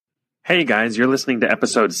Hey guys, you're listening to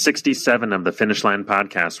episode 67 of the Finish Line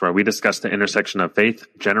podcast, where we discuss the intersection of faith,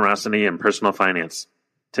 generosity, and personal finance.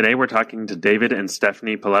 Today we're talking to David and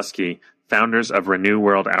Stephanie Palusky, founders of Renew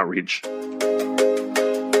World Outreach.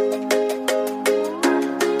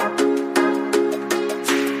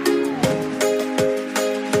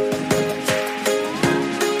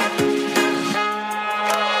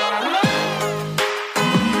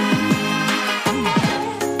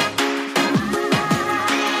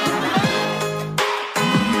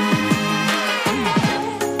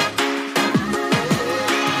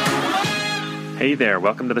 Hey there,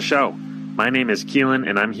 welcome to the show. My name is Keelan,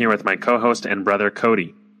 and I'm here with my co-host and brother,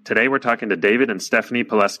 Cody. Today we're talking to David and Stephanie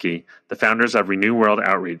Palusky, the founders of Renew World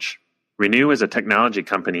Outreach. Renew is a technology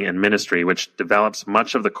company and ministry which develops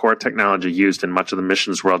much of the core technology used in much of the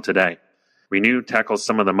missions world today. Renew tackles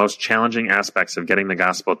some of the most challenging aspects of getting the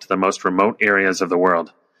gospel to the most remote areas of the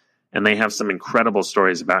world, and they have some incredible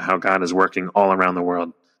stories about how God is working all around the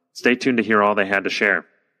world. Stay tuned to hear all they had to share.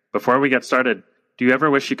 Before we get started, do you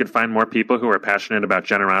ever wish you could find more people who are passionate about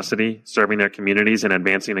generosity, serving their communities, and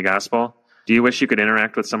advancing the gospel? Do you wish you could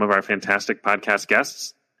interact with some of our fantastic podcast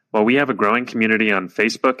guests? Well, we have a growing community on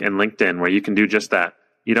Facebook and LinkedIn where you can do just that.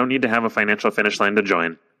 You don't need to have a financial finish line to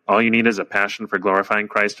join. All you need is a passion for glorifying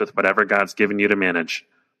Christ with whatever God's given you to manage.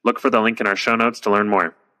 Look for the link in our show notes to learn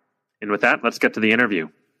more. And with that, let's get to the interview.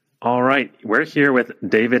 All right, we're here with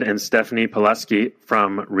David and Stephanie Palusky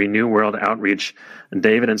from Renew World Outreach.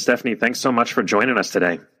 David and Stephanie, thanks so much for joining us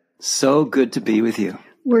today. So good to be with you.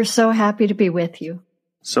 We're so happy to be with you.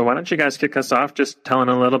 So why don't you guys kick us off just telling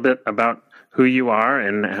a little bit about who you are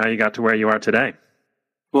and how you got to where you are today?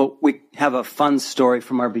 Well, we have a fun story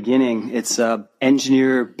from our beginning. It's an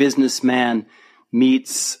engineer, businessman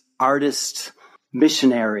meets artist,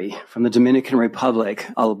 missionary from the Dominican Republic.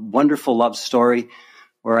 A wonderful love story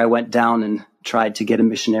where I went down and tried to get a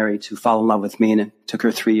missionary to fall in love with me, and it took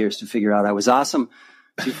her 3 years to figure out I was awesome.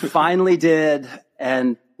 She finally did,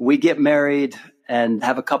 and we get married and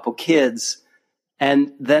have a couple kids.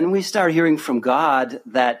 And then we start hearing from God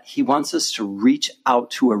that he wants us to reach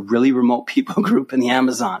out to a really remote people group in the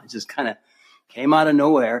Amazon. It just kind of came out of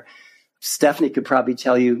nowhere. Stephanie could probably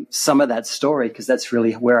tell you some of that story, because that's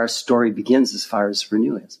really where our story begins as far as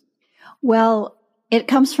Renew is. Well, it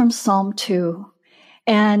comes from Psalm 2.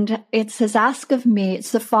 And it says, ask of me,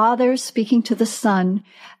 it's the Father speaking to the Son,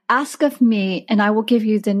 ask of me, and I will give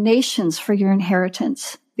you the nations for your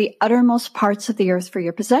inheritance, the uttermost parts of the earth for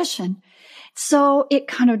your possession. So it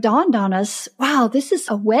kind of dawned on us, wow, this is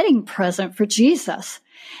a wedding present for Jesus.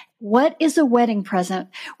 What is a wedding present?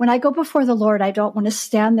 When I go before the Lord, I don't want to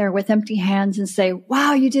stand there with empty hands and say,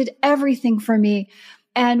 wow, you did everything for me.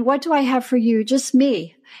 And what do I have for you? Just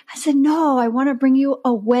me. I said, no, I want to bring you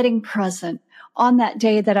a wedding present on that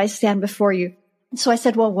day that I stand before you. So I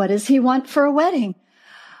said, well, what does he want for a wedding?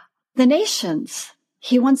 The nations.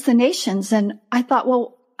 He wants the nations. And I thought,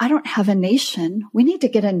 well, I don't have a nation. We need to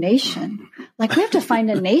get a nation. Like, we have to find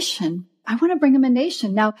a nation. I want to bring him a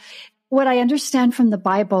nation. Now, what I understand from the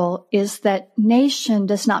Bible is that nation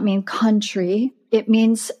does not mean country. It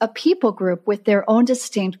means a people group with their own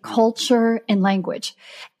distinct culture and language.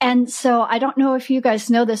 And so I don't know if you guys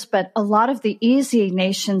know this, but a lot of the easy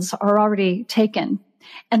nations are already taken.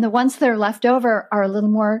 And the ones that are left over are a little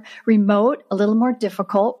more remote, a little more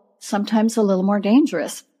difficult, sometimes a little more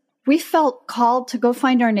dangerous. We felt called to go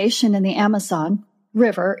find our nation in the Amazon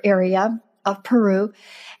River area of Peru.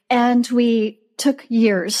 And we took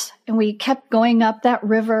years, and we kept going up that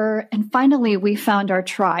river. And finally, we found our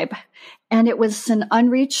tribe. And it was an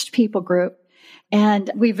unreached people group. And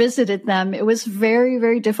we visited them. It was very,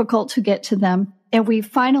 very difficult to get to them. And we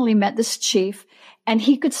finally met this chief, and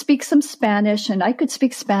he could speak some Spanish, and I could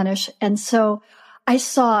speak Spanish. And so I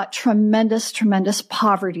saw tremendous, tremendous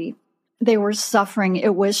poverty. They were suffering.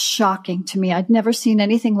 It was shocking to me. I'd never seen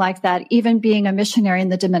anything like that, even being a missionary in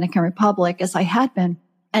the Dominican Republic, as I had been.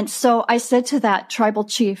 And so I said to that tribal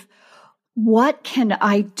chief, what can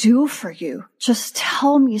I do for you? Just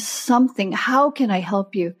tell me something. How can I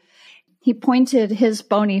help you? He pointed his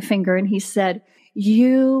bony finger and he said,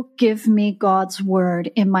 you give me God's word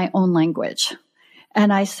in my own language.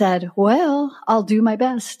 And I said, well, I'll do my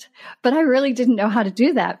best. But I really didn't know how to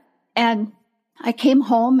do that. And I came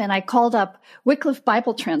home and I called up Wycliffe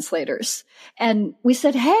Bible translators, and we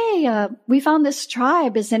said, hey, we found this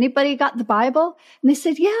tribe. Has anybody got the Bible? And they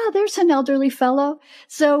said, yeah, there's an elderly fellow.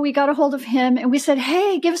 So we got a hold of him and we said,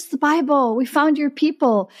 hey, give us the Bible. We found your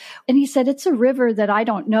people. And he said, it's a river that I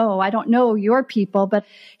don't know. I don't know your people, but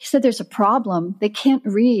he said, there's a problem. They can't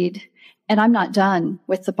read, and I'm not done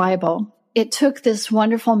with the Bible. It took this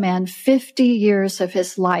wonderful man 50 years of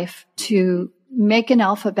his life to make an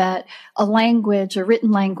alphabet, a language, a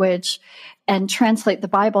written language, and translate the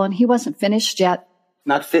Bible. And he wasn't finished yet.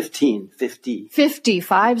 Not 15, 50. 50,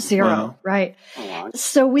 50, wow. Right.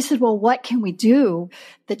 So we said, well, what can we do?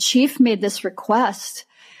 The chief made this request,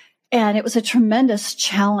 and it was a tremendous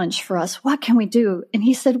challenge for us. What can we do? And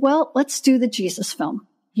he said, well, let's do the Jesus film.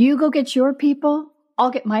 You go get your people, I'll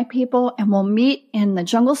get my people, and we'll meet in the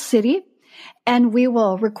jungle city, and we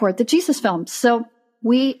will record the Jesus film. So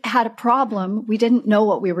we had a problem. We didn't know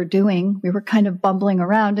what we were doing. We were kind of bumbling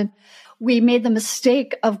around, and we made the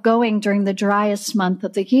mistake of going during the driest month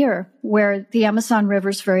of the year, where the Amazon River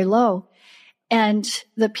is very low. And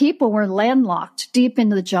the people were landlocked deep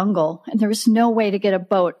into the jungle, and there was no way to get a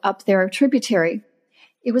boat up their tributary.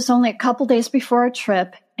 It was only a couple days before our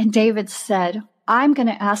trip, and David said, I'm going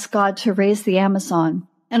to ask God to raise the Amazon.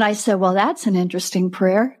 And I said, well, that's an interesting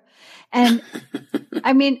prayer. And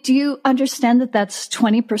I mean, do you understand that that's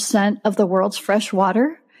 20% of the world's fresh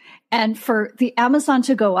water? And for the Amazon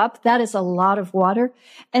to go up, that is a lot of water.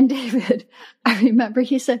 And David, I remember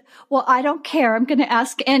he said, well, I don't care. I'm going to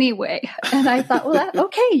ask anyway. And I thought, well,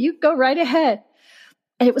 okay, you go right ahead.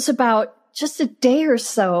 And it was about just a day or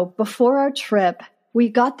so before our trip, we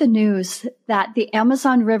got the news that the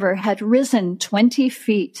Amazon River had risen 20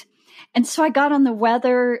 feet. And so I got on the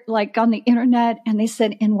weather, like on the internet, and they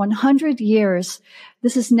said in 100 years,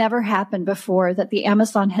 this has never happened before, that the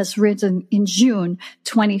Amazon has risen in June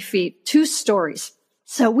 20 feet, 2 stories.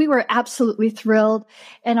 So we were absolutely thrilled,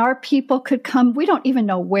 and our people could come. We don't even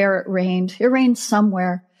know where it rained. It rained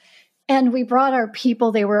somewhere. And we brought our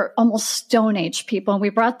people. They were almost Stone Age people. And we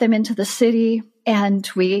brought them into the city, and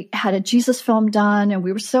we had a Jesus film done, and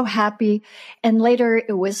we were so happy. And later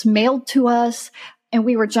it was mailed to us. And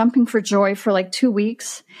we were jumping for joy for like 2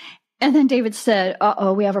 weeks. And then David said,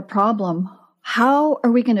 we have a problem. How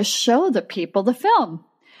are we going to show the people the film?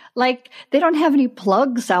 Like, they don't have any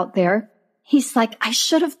plugs out there. He's like, I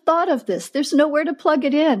should have thought of this. There's nowhere to plug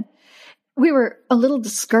it in. We were a little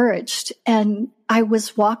discouraged. And I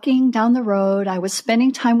was walking down the road. I was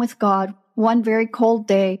spending time with God one very cold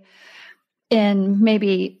day in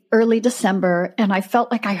maybe early December. And I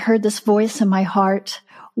felt like I heard this voice in my heart.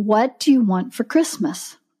 What do you want for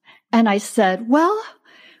Christmas? And I said, well,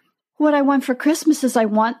 what I want for Christmas is I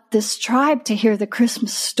want this tribe to hear the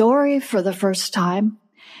Christmas story for the first time.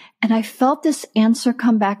 And I felt this answer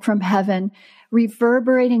come back from heaven,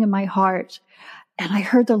 reverberating in my heart. And I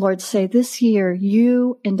heard the Lord say, this year,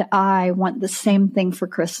 you and I want the same thing for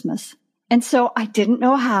Christmas. And so I didn't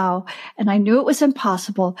know how, and I knew it was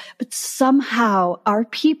impossible, but somehow our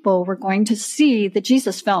people were going to see the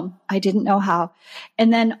Jesus film. I didn't know how.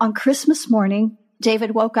 And then on Christmas morning,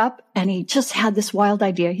 David woke up and he just had this wild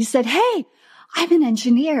idea. He said, hey, I'm an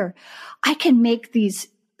engineer. I can make these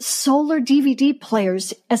solar DVD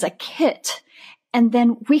players as a kit. And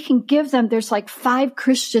then we can give them, there's like 5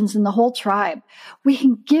 Christians in the whole tribe. We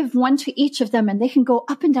can give one to each of them, and they can go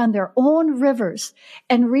up and down their own rivers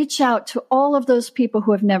and reach out to all of those people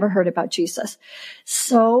who have never heard about Jesus.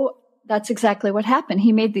 So that's exactly what happened.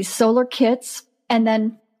 He made these solar kits, and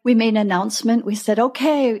then we made an announcement. We said,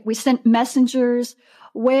 okay, we sent messengers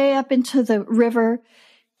way up into the river,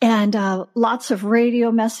 and lots of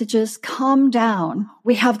radio messages, come down.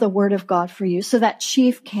 We have the word of God for you. So that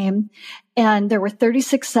chief came, and there were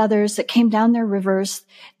 36 others that came down their rivers.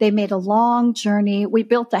 They made a long journey. We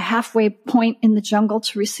built a halfway point in the jungle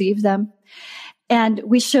to receive them. And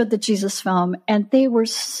we showed the Jesus film, and they were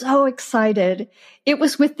so excited. It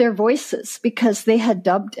was with their voices because they had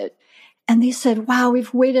dubbed it. And they said, wow,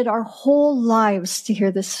 we've waited our whole lives to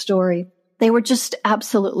hear this story. They were just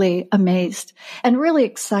absolutely amazed and really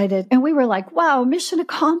excited. And we were like, wow, mission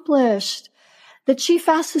accomplished. The chief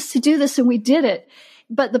asked us to do this, and we did it.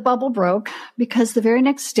 But the bubble broke because the very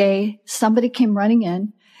next day, somebody came running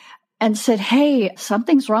in and said, hey,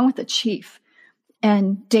 something's wrong with the chief.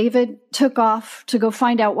 And David took off to go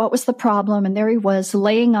find out what was the problem. And there he was,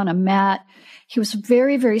 laying on a mat. He was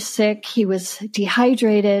very, very sick. He was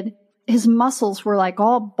dehydrated. His muscles were like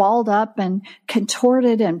all balled up and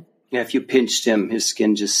contorted, and yeah, if you pinched him, his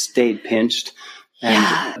skin just stayed pinched.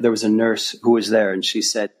 And there was a nurse who was there, and she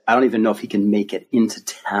said, I don't even know if he can make it into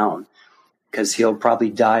town because he'll probably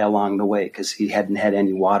die along the way because he hadn't had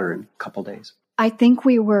any water in a couple days. I think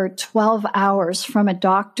we were 12 hours from a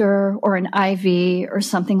doctor or an IV or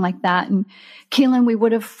something like that. And Keelan, we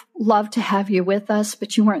would have loved to have you with us,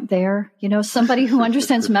 but you weren't there. You know, somebody who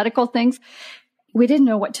understands medical things. We didn't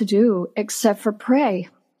know what to do except for pray.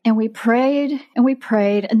 And we prayed and we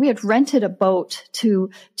prayed, and we had rented a boat to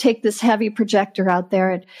take this heavy projector out there.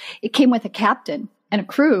 And it came with a captain and a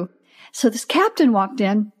crew. So this captain walked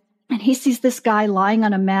in, and he sees this guy lying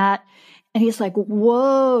on a mat, And he's like,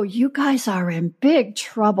 whoa, you guys are in big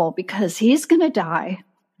trouble because he's going to die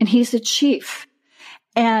and he's a chief.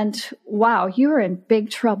 And wow, you're in big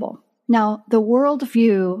trouble. Now, the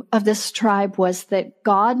worldview of this tribe was that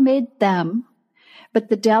God made them, but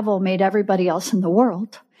the devil made everybody else in the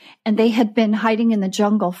world. And they had been hiding in the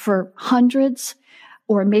jungle for hundreds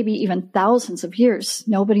or maybe even thousands of years.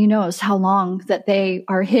 Nobody knows how long that they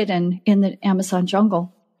are hidden in the Amazon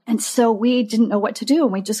jungle. And so we didn't know what to do.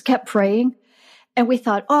 And we just kept praying. And we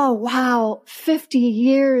thought, oh, wow, 50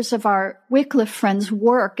 years of our Wycliffe friends'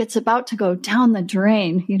 work, it's about to go down the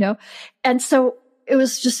drain, you know? And so it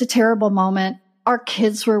was just a terrible moment. Our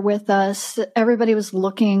kids were with us. Everybody was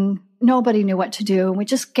looking. Nobody knew what to do. And we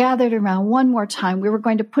just gathered around one more time. We were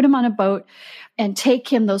going to put him on a boat and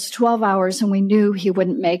take him those 12 hours, and we knew he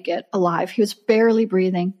wouldn't make it alive. He was barely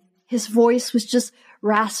breathing. His voice was just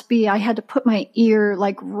raspy. I had to put my ear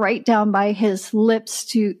like right down by his lips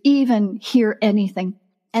to even hear anything.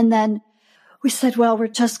 And then we said, well, we're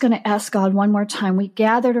just going to ask God one more time. We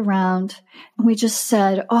gathered around and we just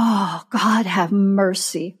said, oh, God, have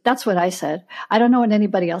mercy. That's what I said. I don't know what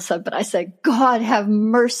anybody else said, but I said, God, have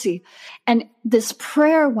mercy. And this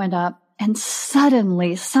prayer went up, and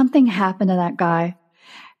suddenly something happened to that guy.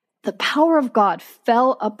 The power of God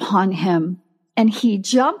fell upon him, and he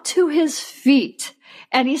jumped to his feet.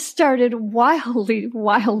 And he started wildly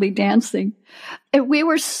dancing. And we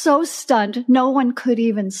were so stunned. No one could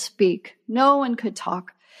even speak. No one could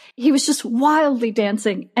talk. He was just wildly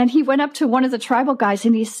dancing. And he went up to one of the tribal guys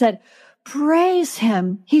and he said, praise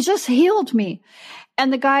him. He just healed me.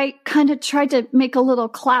 And the guy kind of tried to make a little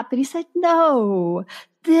clap. And he said, no,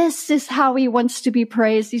 this is how he wants to be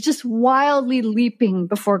praised. He's just wildly leaping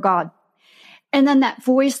before God. And then that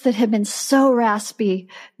voice that had been so raspy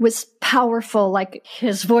was powerful, like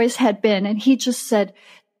his voice had been. And he just said,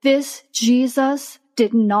 this Jesus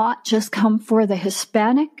did not just come for the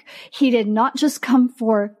Hispanic. He did not just come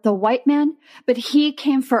for the white man, but he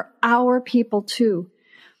came for our people too.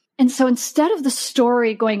 And so instead of the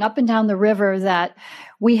story going up and down the river that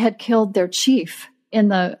we had killed their chief in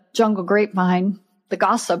the jungle grapevine, the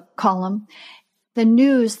gossip column, the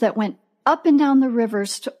news that went up and down the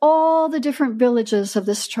rivers to all the different villages of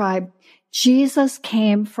this tribe, Jesus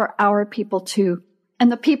came for our people too.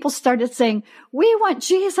 And the people started saying, we want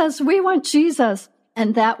Jesus, we want Jesus.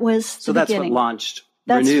 And that was the beginning. So that's what launched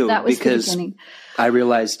Renew, that was because the beginning. I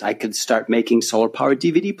realized I could start making solar-powered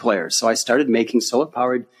DVD players. So I started making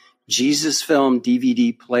solar-powered Jesus film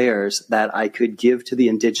DVD players that I could give to the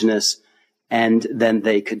indigenous, and then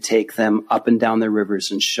they could take them up and down their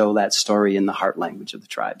rivers and show that story in the heart language of the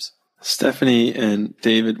tribes. Stephanie and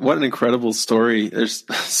David, what an incredible story. There's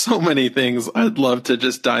so many things I'd love to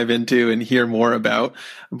just dive into and hear more about.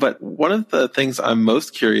 But one of the things I'm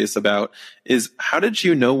most curious about is, how did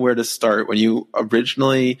you know where to start when you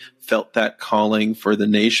originally felt that calling for the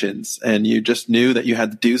nations and you just knew that you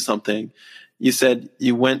had to do something? You said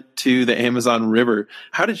you went to the Amazon River.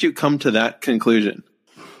 How did you come to that conclusion?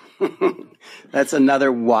 That's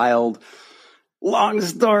another wild, long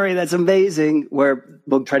story that's amazing, where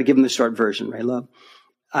we'll try to give them the short version, right, love?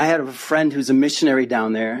 I had a friend who's a missionary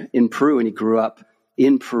down there in Peru, and he grew up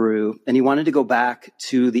in Peru, and he wanted to go back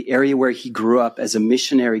to the area where he grew up as a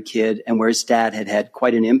missionary kid and where his dad had had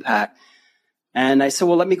quite an impact. And I said,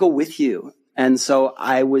 well, let me go with you. And so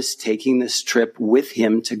I was taking this trip with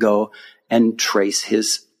him to go and trace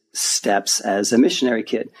his steps as a missionary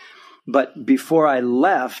kid. But before I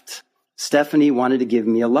left, Stephanie wanted to give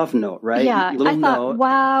me a love note, right? Yeah, I thought,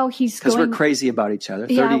 wow, he's going... Because we're crazy about each other.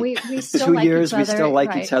 Yeah, we still like years, each other. We still like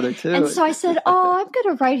right. each other, too. And so I said, oh, I'm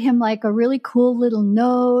going to write him like a really cool little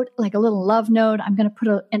note, like a little love note. I'm going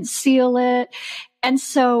to and seal it. And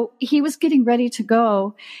so he was getting ready to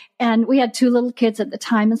go. And we had 2 little kids at the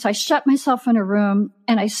time. And so I shut myself in a room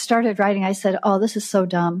and I started writing. I said, oh, this is so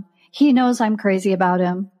dumb. He knows I'm crazy about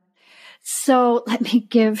him. So let me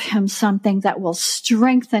give him something that will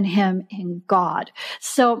strengthen him in God.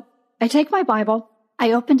 So I take my Bible,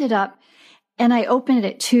 I opened it up, and I opened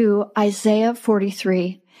it to Isaiah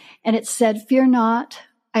 43. And it said, fear not,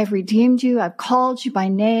 I've redeemed you, I've called you by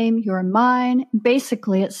name, you're mine.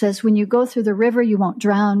 Basically, it says, when you go through the river, you won't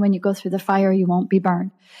drown. When you go through the fire, you won't be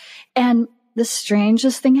burned. And the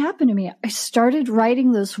strangest thing happened to me. I started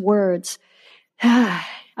writing those words.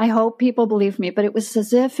 I hope people believe me, but it was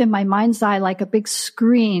as if in my mind's eye, like a big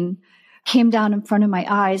screen came down in front of my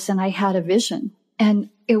eyes and I had a vision. And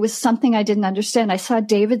it was something I didn't understand. I saw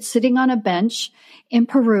David sitting on a bench in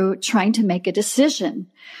Peru trying to make a decision.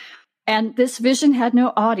 And this vision had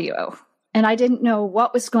no audio. And I didn't know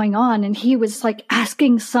what was going on. And he was like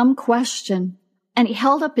asking some question. And he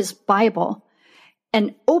held up his Bible.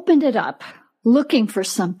 and opened it up looking for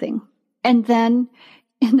something. And then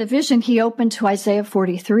in the vision, he opened to Isaiah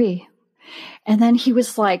 43. And then he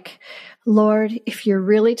was like, Lord, if you're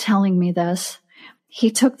really telling me this,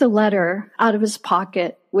 he took the letter out of his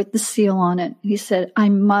pocket with the seal on it. He said, I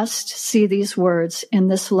must see these words in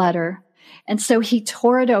this letter. And so he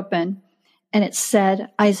tore it open, and it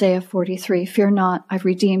said, Isaiah 43, fear not, I've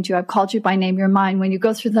redeemed you. I've called you by name. You're mine. When you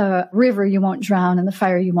go through the river, you won't drown. In the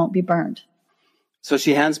fire, you won't be burned. So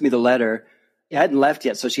she hands me the letter. I hadn't left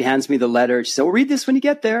yet. So she hands me the letter. She said, well, read this when you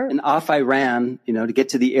get there. And off I ran, to get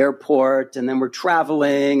to the airport. And then we're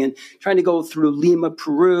traveling and trying to go through Lima,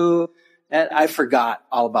 Peru. And I forgot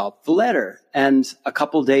all about the letter. And a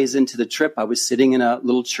couple days into the trip, I was sitting in a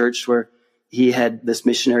little church where this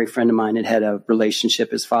missionary friend of mine had a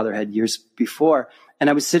relationship his father had years before. And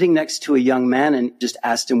I was sitting next to a young man and just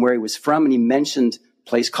asked him where he was from. And he mentioned a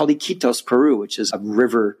place called Iquitos, Peru, which is a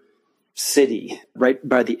river city right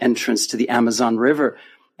by the entrance to the Amazon River.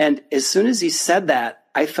 And as soon as he said that,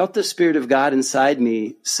 I felt the Spirit of God inside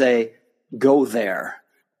me say, go there.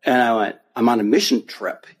 And I went, I'm on a mission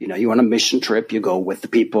trip. You on a mission trip, you go with the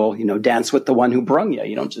people, dance with the one who brung you.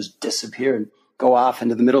 You don't just disappear and go off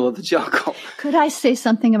into the middle of the jungle. Could I say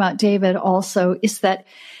something about David also, is that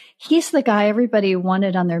he's the guy everybody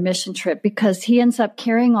wanted on their mission trip because he ends up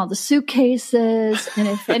carrying all the suitcases. And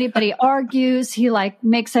if anybody argues, he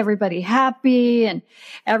makes everybody happy and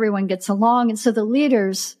everyone gets along. And so the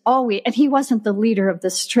leaders and he wasn't the leader of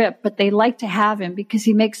this trip, but they like to have him because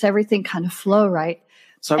he makes everything kind of flow right.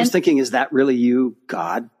 So I was thinking, is that really you,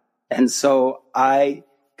 God? And so I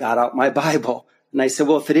got out my Bible and I said,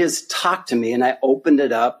 well, if it is, talk to me. And I opened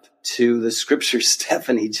it up to the scripture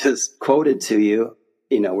Stephanie just quoted to you,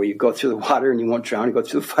 where you go through the water and you won't drown, you go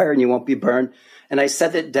through the fire and you won't be burned. And I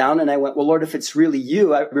set it down and I went, well, Lord, if it's really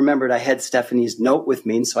you, I remembered I had Stephanie's note with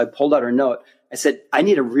me. And so I pulled out her note. I said, I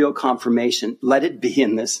need a real confirmation. Let it be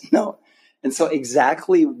in this note. And so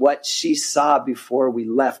exactly what she saw before we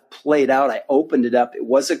left played out. I opened it up. It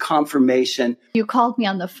was a confirmation. You called me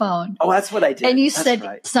on the phone. Oh, that's what I did. And you that's said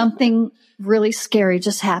right. Something really scary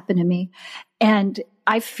just happened to me. And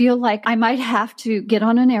I feel like I might have to get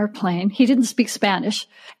on an airplane. He didn't speak Spanish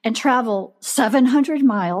and travel 700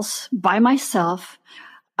 miles by myself.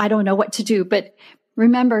 I don't know what to do, but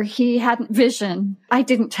remember, he hadn't vision. I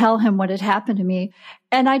didn't tell him what had happened to me.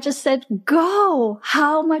 And I just said, go.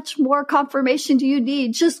 How much more confirmation do you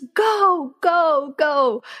need? Just go, go,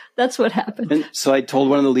 go. That's what happened. And so I told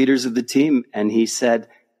one of the leaders of the team and he said,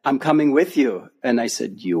 I'm coming with you. And I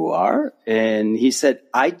said, you are? And he said,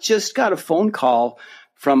 I just got a phone call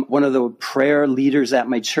from one of the prayer leaders at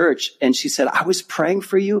my church. And she said, I was praying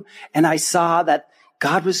for you and I saw that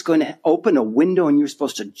God was going to open a window and you were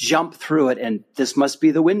supposed to jump through it. And this must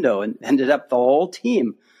be the window. And ended up the whole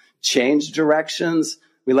team changed directions.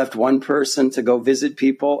 We left one person to go visit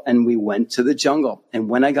people and we went to the jungle. And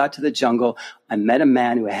when I got to the jungle, I met a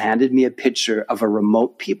man who handed me a picture of a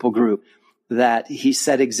remote people group that he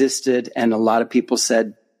said existed. And a lot of people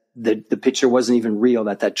said that the picture wasn't even real,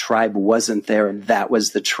 that tribe wasn't there. And that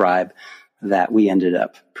was the tribe that we ended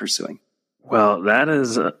up pursuing. Well, that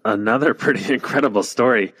is another pretty incredible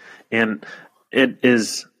story. And it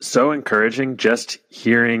is so encouraging just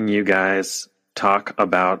hearing you guys talk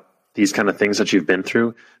about these kind of things that you've been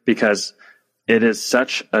through, because it is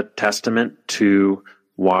such a testament to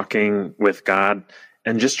walking with God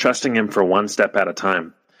and just trusting Him for one step at a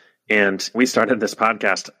time. And we started this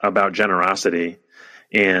podcast about generosity,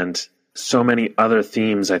 and so many other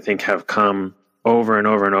themes I think have come over and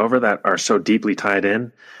over and over that are so deeply tied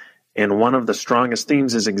in. And one of the strongest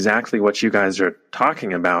themes is exactly what you guys are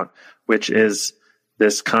talking about, which is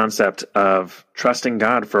this concept of trusting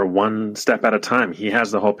God for one step at a time. He has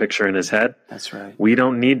the whole picture in His head. That's right. We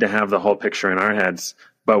don't need to have the whole picture in our heads,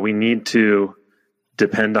 but we need to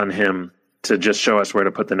depend on Him to just show us where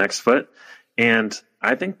to put the next foot. And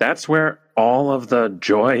I think that's where all of the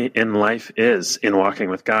joy in life is, in walking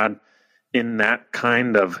with God, in that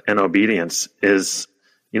kind of an obedience is,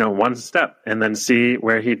 one step and then see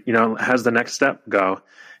where He, has the next step go.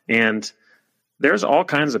 And there's all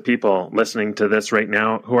kinds of people listening to this right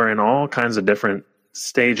now who are in all kinds of different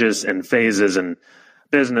stages and phases and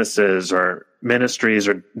businesses or ministries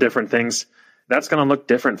or different things. That's going to look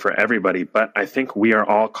different for everybody, but I think we are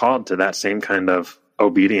all called to that same kind of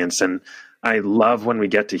obedience. And I love when we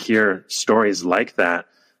get to hear stories like that,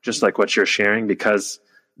 just like what you're sharing, because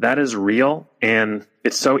that is real. And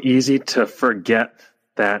it's so easy to forget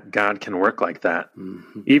that God can work like that.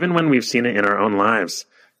 Mm-hmm. Even when we've seen it in our own lives,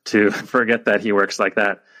 to forget that He works like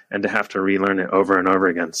that and to have to relearn it over and over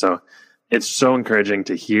again. So it's so encouraging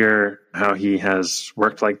to hear how he has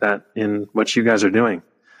worked like that in what you guys are doing.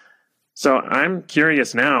 So I'm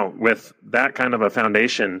curious now, with that kind of a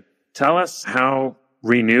foundation, tell us how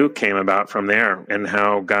Renew came about from there and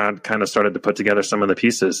how God kind of started to put together some of the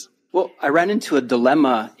pieces. Well, I ran into a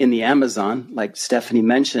dilemma in the Amazon, like Stephanie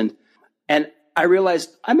mentioned, and I realized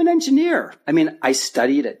I'm an engineer. I mean, I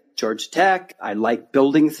studied at Georgia Tech. I like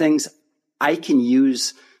building things. I can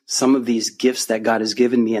use some of these gifts that God has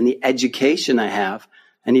given me and the education I have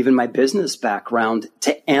and even my business background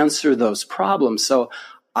to answer those problems. So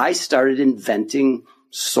I started inventing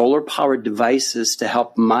solar-powered devices to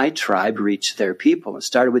help my tribe reach their people. It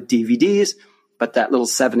started with DVDs, but that little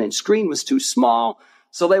 7-inch screen was too small.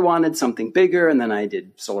 So they wanted something bigger. And then I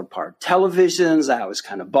did solar-powered televisions. I was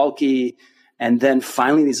kind of bulky. And then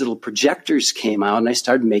finally, these little projectors came out, and I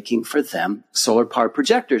started making for them solar-powered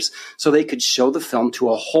projectors so they could show the film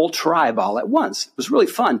to a whole tribe all at once. It was really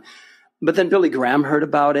fun. But then Billy Graham heard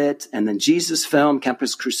about it, and then Jesus Film,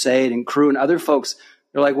 Campus Crusade, and Crew, and other folks,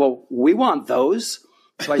 they're like, well, we want those.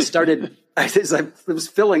 So I started, I was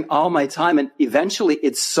filling all my time, and eventually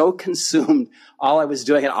it so consumed all I was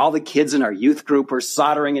doing, and all the kids in our youth group were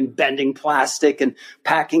soldering and bending plastic and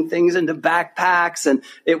packing things into backpacks, and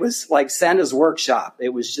it was like Santa's workshop. It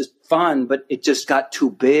was just fun, but it just got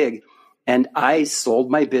too big, and I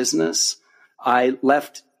sold my business. I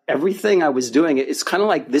left everything I was doing. It's kind of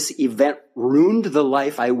like this event ruined the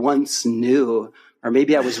life I once knew, or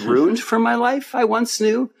maybe I was ruined from my life I once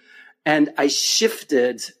knew, and I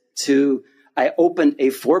shifted to I opened a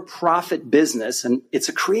for-profit business, and it's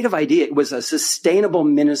a creative idea. It was a sustainable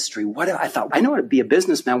ministry. What if I thought, I know how to be a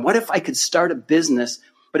businessman. What if I could start a business,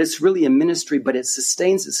 but it's really a ministry, but it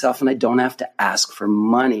sustains itself, and I don't have to ask for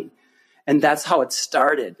money? And that's how it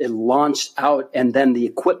started. It launched out, and then the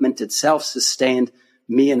equipment itself sustained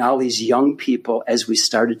me and all these young people as we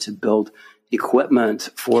started to build equipment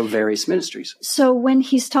for various ministries. So when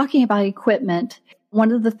he's talking about equipment,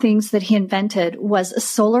 one of the things that he invented was a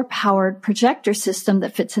solar-powered projector system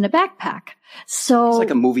that fits in a backpack. So it's like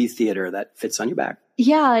a movie theater that fits on your back.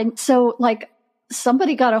 Yeah. And so like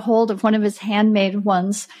somebody got a hold of one of his handmade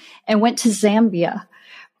ones and went to Zambia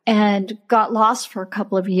and got lost for a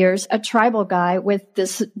couple of years. A tribal guy with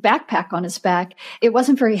this backpack on his back. It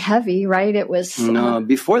wasn't very heavy, right? It was... No,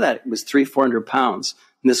 before that, it was 300-400 pounds.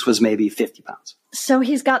 And this was maybe 50 pounds. So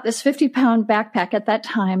he's got this 50-pound backpack at that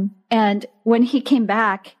time. And when he came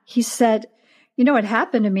back, he said, you know what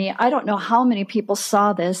happened to me? I don't know how many people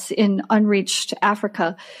saw this in unreached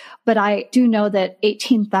Africa, but I do know that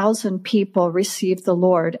 18,000 people received the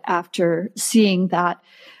Lord after seeing that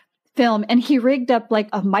film. And he rigged up like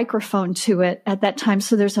a microphone to it at that time.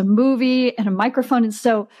 So there's a movie and a microphone. And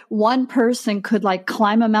so one person could like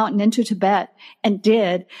climb a mountain into Tibet and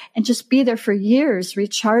did, and just be there for years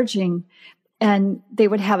recharging. And they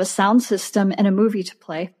would have a sound system and a movie to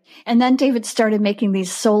play. And then David started making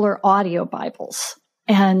these solar audio Bibles,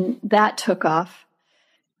 and that took off.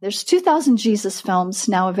 There's 2,000 Jesus films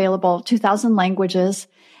now available, 2,000 languages,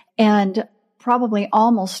 and probably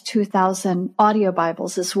almost 2,000 audio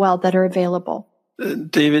Bibles as well that are available.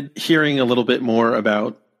 David, hearing a little bit more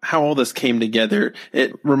about how all this came together,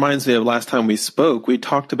 it reminds me of last time we spoke. We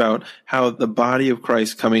talked about how the body of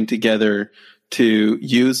Christ coming together to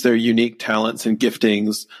use their unique talents and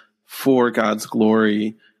giftings for God's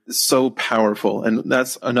glory is so powerful. And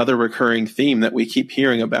that's another recurring theme that we keep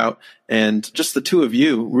hearing about. And just the two of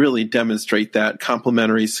you really demonstrate that,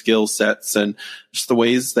 complementary skill sets and just the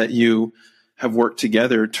ways that you have worked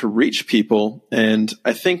together to reach people. And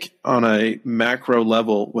I think on a macro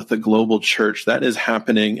level with the global church, that is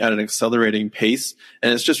happening at an accelerating pace.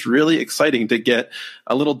 And it's just really exciting to get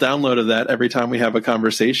a little download of that every time we have a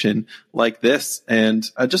conversation like this. And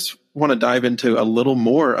I just want to dive into a little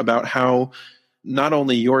more about how not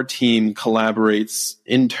only your team collaborates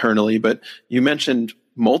internally, but you mentioned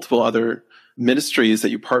multiple other ministries that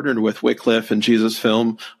you partnered with, Wycliffe and Jesus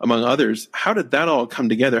Film, among others. How did that all come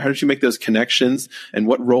together? How did you make those connections? And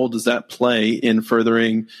what role does that play in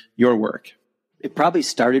furthering your work? It probably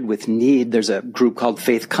started with need. There's a group called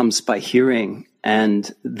Faith Comes by Hearing,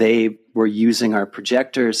 and they were using our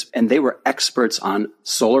projectors, and they were experts on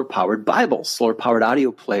solar-powered Bibles, solar-powered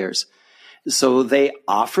audio players. So they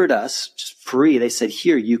offered us just free. They said,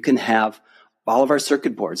 here, you can have all of our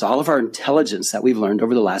circuit boards, all of our intelligence that we've learned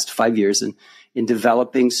over the last 5 years in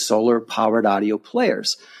developing solar-powered audio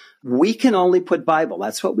players. We can only put Bible.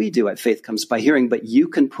 That's what we do at Faith Comes by Hearing, but you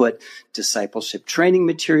can put discipleship training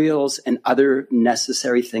materials and other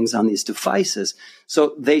necessary things on these devices.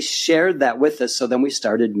 So they shared that with us. So then we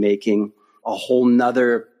started making a whole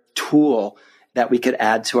nother tool. that we could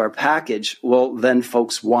add to our package. Well, then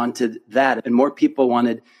folks wanted that, and more people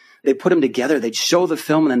wanted. They put them together. They'd show the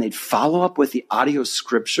film, and then they'd follow up with the audio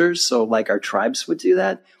scriptures. So like our tribes would do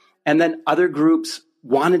that. And then other groups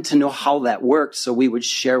wanted to know how that worked. So we would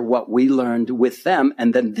share what we learned with them,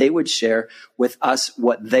 and then they would share with us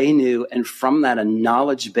what they knew. And from that, a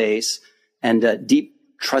knowledge base and deep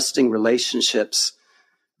trusting relationships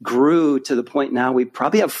grew to the point now we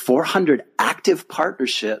probably have 400 active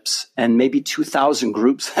partnerships and maybe 2,000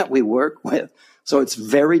 groups that we work with. So it's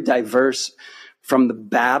very diverse, from the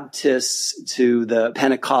Baptists to the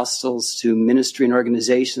Pentecostals to ministry and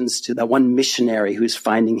organizations to that one missionary who's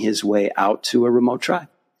finding his way out to a remote tribe.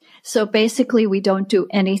 So basically, we don't do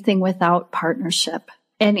anything without partnership.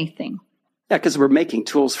 Anything. Yeah, because we're making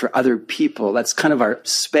tools for other people. That's kind of our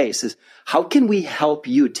space, is how can we help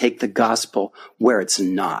you take the gospel where it's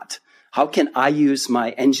not? How can I use my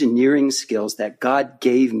engineering skills that God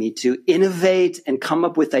gave me to innovate and come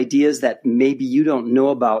up with ideas that maybe you don't know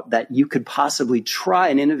about, that you could possibly try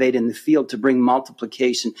and innovate in the field to bring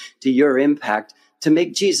multiplication to your impact, to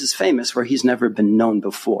make Jesus famous where he's never been known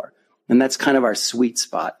before? And that's kind of our sweet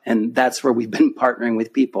spot. And that's where we've been partnering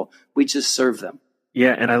with people. We just serve them.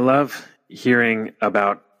 Yeah, and I love hearing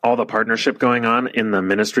about all the partnership going on in the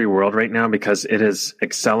ministry world right now, because it is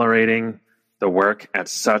accelerating the work at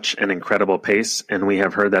such an incredible pace. And we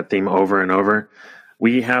have heard that theme over and over.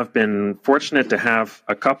 We have been fortunate to have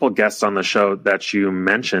a couple guests on the show that you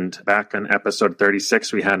mentioned. Back on episode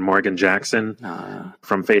 36, we had Morgan Jackson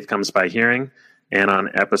from Faith Comes by Hearing. And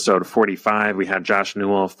on episode 45, we had Josh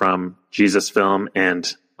Newell from Jesus Film.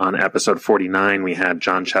 And on episode 49, we had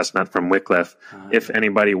John Chestnut from Wycliffe. If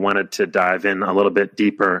anybody wanted to dive in a little bit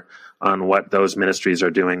deeper on what those ministries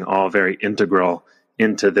are doing, all very integral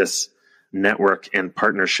into this network and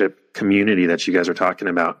partnership community that you guys are talking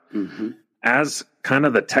about. Mm-hmm. As kind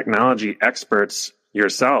of the technology experts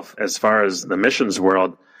yourself, as far as the missions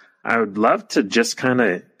world, I would love to just kind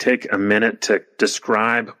of take a minute to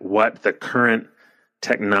describe what the current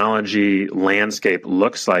technology landscape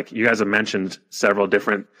looks like. You guys have mentioned several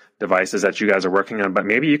different devices that you guys are working on, but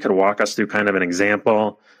maybe you could walk us through kind of an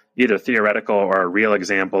example, either theoretical or a real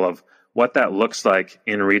example of what that looks like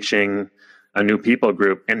in reaching a new people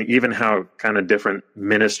group, and even how kind of different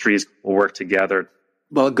ministries will work together.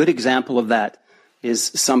 Well, a good example of that is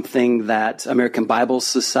something that American Bible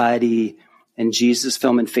Society and Jesus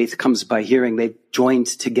Film and Faith Comes by Hearing, they've joined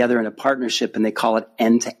together in a partnership, and they call it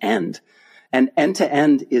end-to-end. And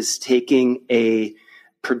end-to-end is taking a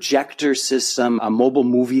projector system, a mobile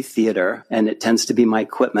movie theater, and it tends to be my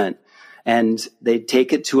equipment, and they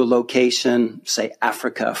take it to a location, say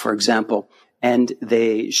Africa, for example, and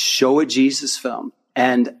they show a Jesus film.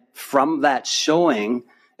 And from that showing,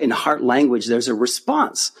 in heart language, there's a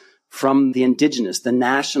response from the indigenous, the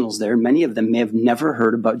nationals there. Many of them may have never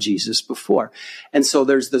heard about Jesus before. And so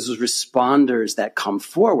there's those responders that come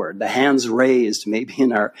forward, the hands raised maybe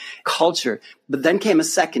in our culture. But then came a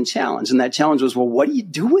second challenge. And that challenge was, well, what do you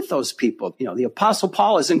do with those people? You know, the Apostle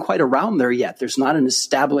Paul isn't quite around there yet. There's not an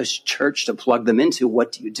established church to plug them into.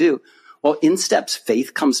 What do you do? Well, in steps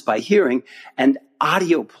Faith Comes by Hearing and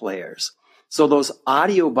audio players. So those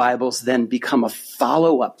audio Bibles then become a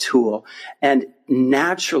follow-up tool. And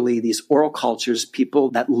naturally, these oral cultures,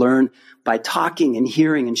 people that learn by talking and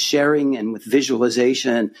hearing and sharing and with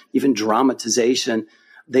visualization and even dramatization,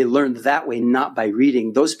 they learn that way, not by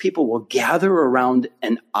reading. Those people will gather around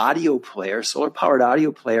an audio player, solar-powered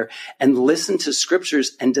audio player, and listen to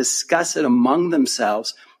scriptures and discuss it among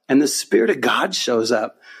themselves. And the Spirit of God shows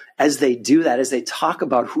up as they do that, as they talk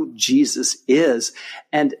about who Jesus is.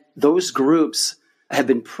 And those groups have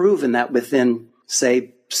been proven that within,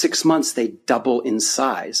 say, 6 months, they double in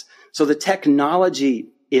size. So the technology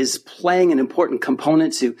is playing an important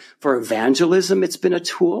component for evangelism. It's been a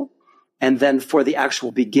tool. And then for the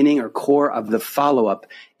actual beginning or core of the follow-up,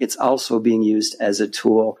 it's also being used as a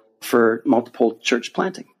tool for multiple church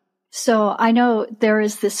planting. So I know there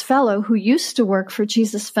is this fellow who used to work for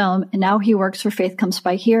Jesus Film, and now he works for Faith Comes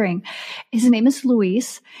by Hearing. His name is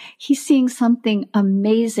Luis. He's seeing something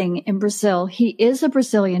amazing in Brazil. He is a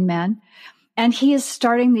Brazilian man, and he is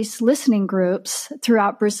starting these listening groups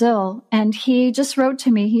throughout Brazil. And he just wrote to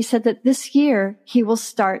me. He said that this year he will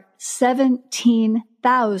start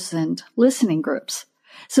 17,000 listening groups.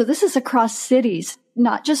 So this is across cities,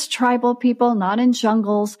 not just tribal people, not in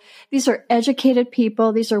jungles. These are educated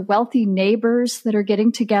people. These are wealthy neighbors that are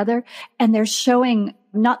getting together, and they're showing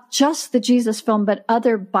not just the Jesus Film, but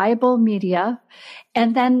other Bible media.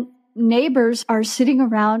 And then neighbors are sitting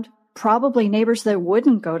around, probably neighbors that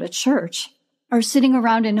wouldn't go to church, are sitting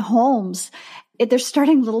around in homes. They're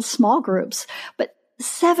starting little small groups, but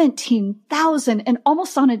 17,000. And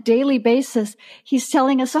almost on a daily basis, he's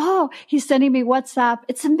telling us, oh, he's sending me WhatsApp.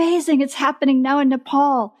 It's amazing. It's happening now in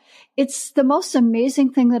Nepal. It's the most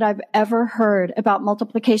amazing thing that I've ever heard about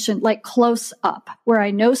multiplication, like close up, where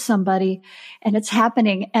I know somebody and it's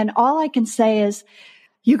happening. And all I can say is,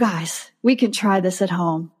 you guys, we can try this at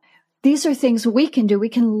home. These are things we can do. We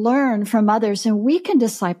can learn from others and we can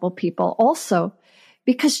disciple people also.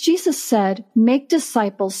 Because Jesus said, make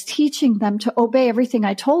disciples, teaching them to obey everything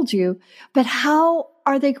I told you. But how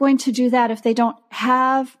are they going to do that if they don't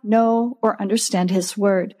have, know, or understand his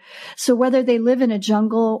word? So whether they live in a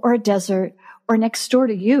jungle or a desert or next door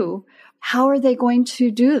to you, how are they going to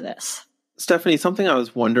do this? Stephanie, something I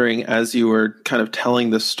was wondering as you were kind of telling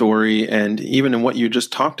the story and even in what you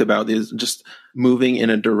just talked about is just moving in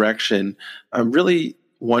a direction. I'm really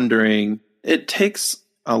wondering, it takes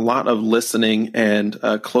a lot of listening and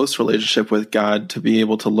a close relationship with God to be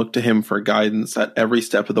able to look to him for guidance at every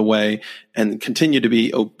step of the way and continue to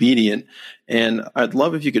be obedient. And I'd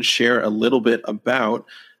love if you could share a little bit about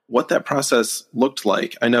what that process looked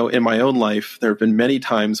like. I know in my own life, there have been many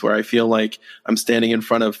times where I feel like I'm standing in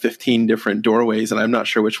front of 15 different doorways and I'm not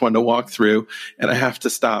sure which one to walk through. And I have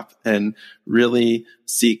to stop and really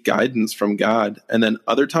seek guidance from God. And then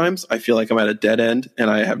other times I feel like I'm at a dead end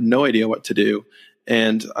and I have no idea what to do.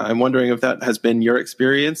 And I'm wondering if that has been your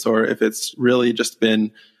experience or if it's really just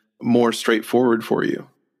been more straightforward for you.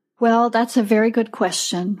 Well, that's a very good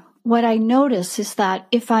question. What I notice is that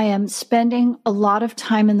if I am spending a lot of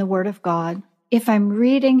time in the Word of God, if I'm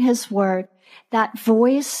reading his word, that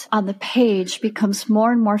voice on the page becomes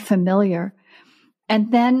more and more familiar.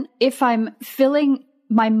 And then if I'm filling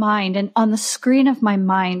my mind and on the screen of my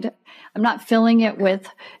mind, I'm not filling it with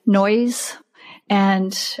noise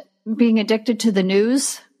and being addicted to the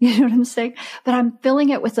news, you know what I'm saying? But I'm filling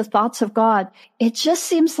it with the thoughts of God. It just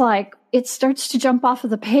seems like it starts to jump off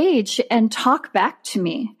of the page and talk back to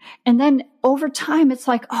me. And then over time, it's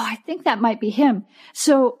like, oh, I think that might be him.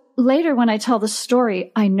 So later when I tell the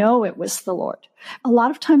story, I know it was the Lord. A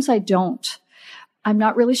lot of times I don't. I'm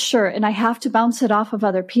not really sure. And I have to bounce it off of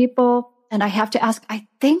other people. And I have to ask, I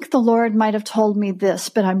think the Lord might have told me this,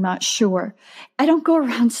 but I'm not sure. I don't go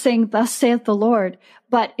around saying, thus saith the Lord,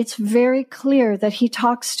 but it's very clear that he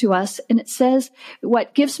talks to us. And it says,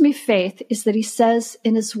 what gives me faith is that he says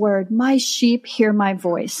in his word, my sheep hear my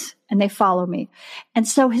voice and they follow me. And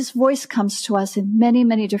so his voice comes to us in many,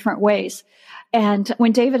 many different ways. And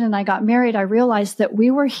when David and I got married, I realized that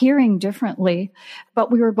we were hearing differently, but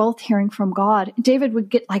we were both hearing from God. David would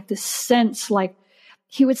get like this sense, like,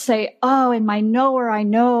 he would say, oh, in my knower, I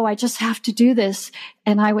know I just have to do this.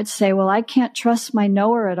 And I would say, well, I can't trust my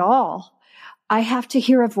knower at all. I have to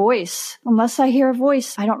hear a voice. Unless I hear a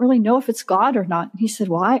voice, I don't really know if it's God or not. And he said,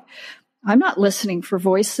 well, I'm not listening for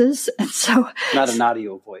voices. And so not an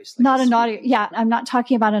audio voice. Like not an audio. Yeah. I'm not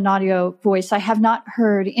talking about an audio voice. I have not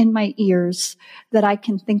heard in my ears that I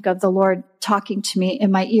can think of the Lord talking to me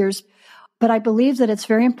in my ears. But I believe that it's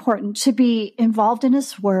very important to be involved in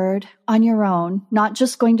his word on your own, not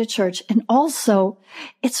just going to church. And also,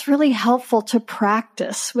 it's really helpful to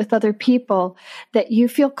practice with other people that you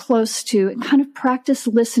feel close to and kind of practice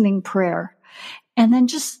listening prayer. And then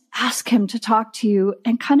just ask him to talk to you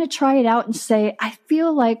and kind of try it out and say, I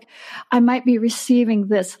feel like I might be receiving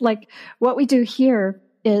this. Like what we do here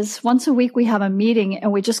is once a week we have a meeting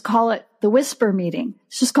and we just call it the whisper meeting.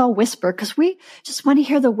 It's just called whisper because we just want to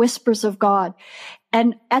hear the whispers of God.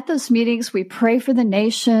 And at those meetings, we pray for the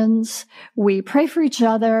nations. We pray for each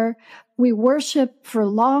other. We worship for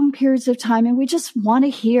long periods of time and we just want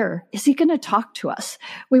to hear, is he going to talk to us?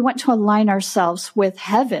 We want to align ourselves with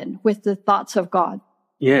heaven, with the thoughts of God.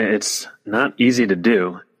 Yeah, it's not easy to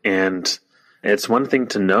do. And it's one thing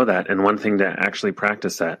to know that and one thing to actually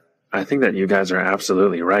practice that. I think that you guys are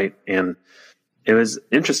absolutely right. And it was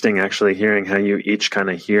interesting actually hearing how you each kind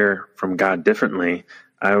of hear from God differently.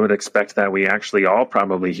 I would expect that we actually all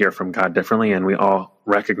probably hear from God differently and we all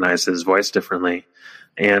recognize his voice differently.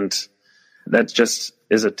 And that just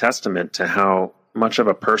is a testament to how much of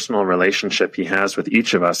a personal relationship he has with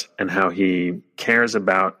each of us and how he cares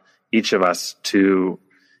about each of us to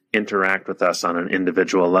interact with us on an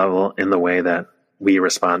individual level in the way that we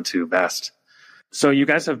respond to best. So you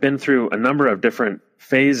guys have been through a number of different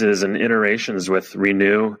phases and iterations with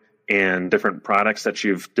Renew and different products that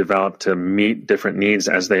you've developed to meet different needs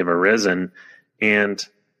as they've arisen. And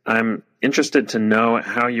I'm interested to know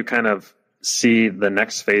how you kind of see the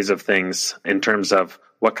next phase of things in terms of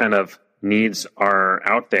what kind of needs are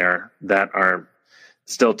out there that are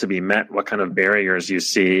still to be met, what kind of barriers you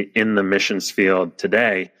see in the missions field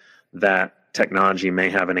today that technology may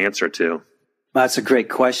have an answer to. That's a great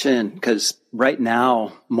question, because right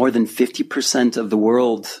now, more than 50% of the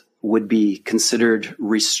world would be considered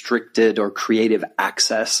restricted or creative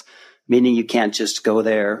access, meaning you can't just go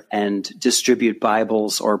there and distribute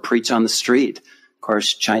Bibles or preach on the street. Of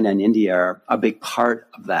course, China and India are a big part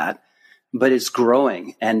of that, but it's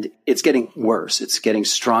growing and it's getting worse. It's getting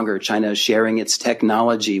stronger. China is sharing its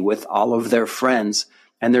technology with all of their friends,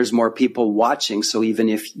 and there's more people watching. So even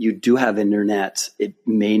if you do have internet, it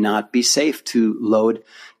may not be safe to load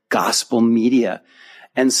gospel media.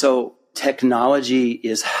 And so technology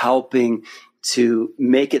is helping to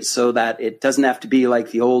make it so that it doesn't have to be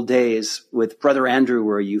like the old days with Brother Andrew,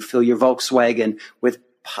 where you fill your Volkswagen with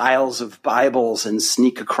piles of Bibles and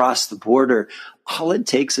sneak across the border. All it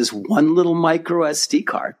takes is one little micro SD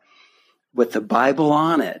card with the Bible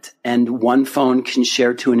on it, and one phone can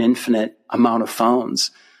share to an infinite amount of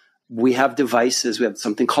phones. We have devices. We have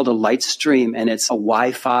something called a light stream, and it's a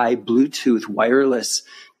Wi-Fi, Bluetooth, wireless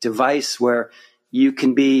device where you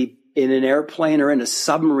can be in an airplane or in a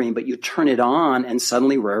submarine, but you turn it on and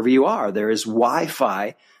suddenly wherever you are, there is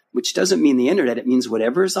Wi-Fi, which doesn't mean the internet. It means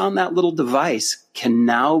whatever is on that little device can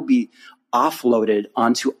now be offloaded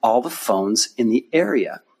onto all the phones in the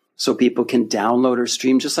area. So people can download or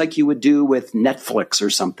stream just like you would do with Netflix or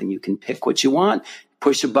something. You can pick what you want,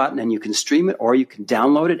 push a button, and you can stream it, or you can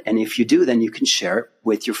download it. And if you do, then you can share it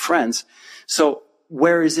with your friends. So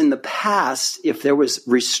whereas in the past, if there was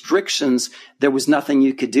restrictions, there was nothing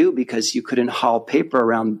you could do because you couldn't haul paper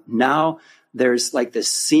around. Now there's like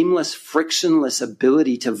this seamless, frictionless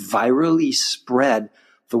ability to virally spread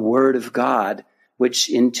the word of God, which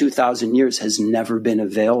in 2,000 years has never been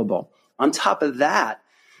available. On top of that,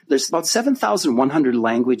 there's about 7,100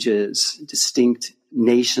 languages, distinct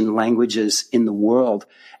nation languages in the world,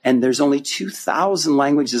 and there's only 2,000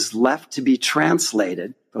 languages left to be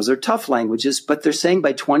translated. Those are tough languages, but they're saying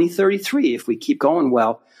by 2033, if we keep going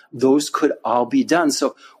well, those could all be done.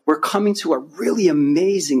 So we're coming to a really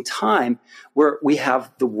amazing time where we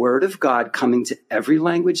have the Word of God coming to every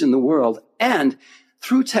language in the world, and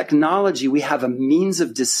through technology, we have a means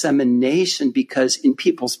of dissemination because in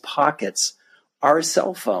people's pockets are a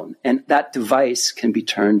cell phone, and that device can be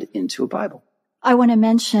turned into a Bible. I want to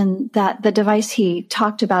mention that the device he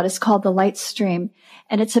talked about is called the Light Stream,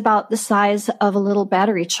 and it's about the size of a little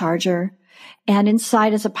battery charger. And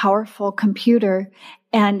inside is a powerful computer,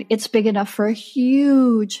 and it's big enough for a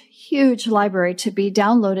huge, huge library to be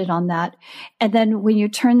downloaded on that. And then when you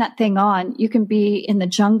turn that thing on, you can be in the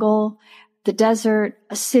jungle, the desert,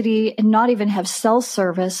 a city, and not even have cell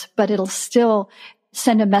service, but it'll still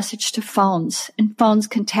send a message to phones, and phones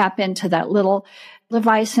can tap into that little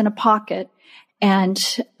device in a pocket,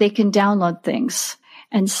 and they can download things.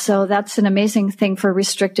 And so that's an amazing thing for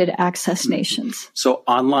restricted access nations. So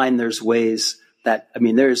online, there's ways that,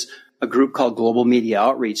 there's a group called Global Media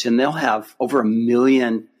Outreach, and they'll have over 1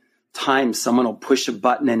 million times someone will push a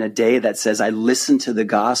button in a day that says, I listen to the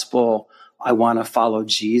gospel, I want to follow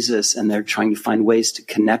Jesus, and they're trying to find ways to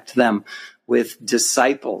connect them with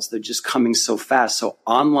disciples. They're just coming so fast. So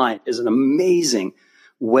online is an amazing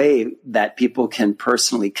way that people can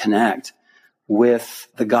personally connect with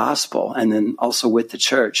the gospel and then also with the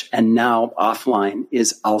church. And now offline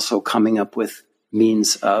is also coming up with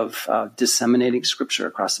means of disseminating scripture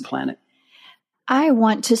across the planet. I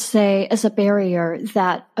want to say as a barrier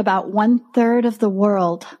that about 1/3 of the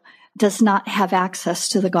world does not have access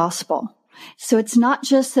to the gospel. So it's not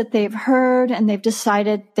just that they've heard and they've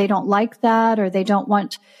decided they don't like that or they don't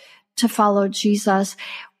want to follow Jesus.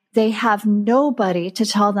 They have nobody to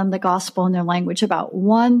tell them the gospel in their language. About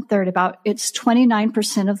 1/3, it's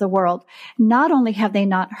 29% of the world. Not only have they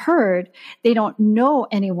not heard, they don't know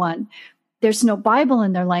anyone. There's no Bible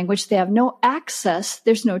in their language. They have no access.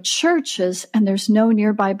 There's no churches, and there's no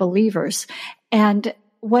nearby believers. And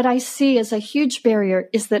what I see as a huge barrier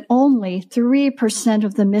is that only 3%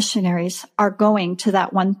 of the missionaries are going to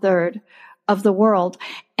that 1/3 of the world,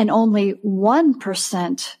 and only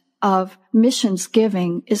 1% of missions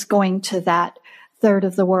giving is going to that 1/3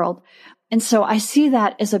 of the world. And so I see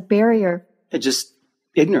that as a barrier. Just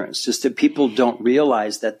ignorance, just that people don't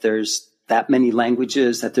realize that there's that many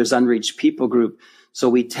languages, that there's unreached people group. So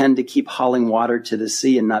we tend to keep hauling water to the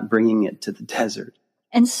sea and not bringing it to the desert.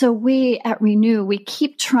 And so we at Renew, we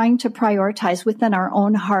keep trying to prioritize within our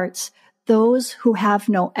own hearts those who have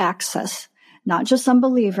no access, not just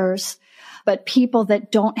unbelievers, but people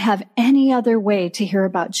that don't have any other way to hear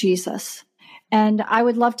about Jesus. And I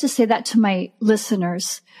would love to say that to my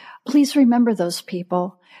listeners. Please remember those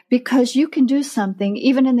people, because you can do something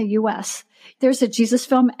even in the U.S. There's a Jesus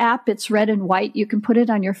Film app. It's red and white. You can put it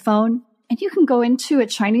on your phone, And you can go into a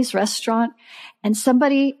Chinese restaurant and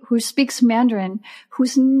somebody who speaks Mandarin,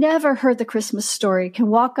 who's never heard the Christmas story, can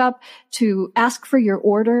walk up to ask for your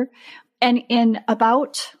order. And in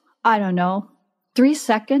about, 3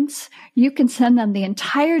 seconds, you can send them the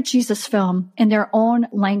entire Jesus film in their own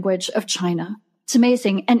language of China. It's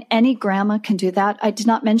amazing. And any grandma can do that. I did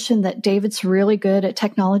not mention that David's really good at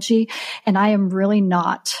technology, and I am really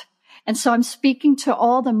not. And so I'm speaking to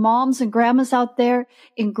all the moms and grandmas out there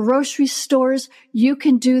in grocery stores. You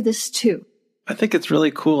can do this too. I think it's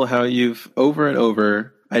really cool how you've over and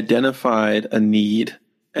over identified a need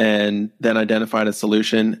and then identified a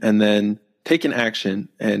solution and then taken action.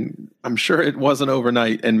 And I'm sure it wasn't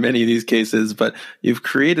overnight in many of these cases, but you've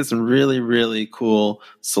created some really, really cool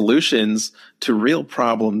solutions to real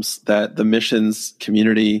problems that the missions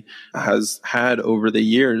community has had over the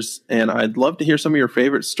years. And I'd love to hear some of your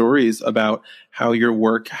favorite stories about how your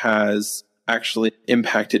work has actually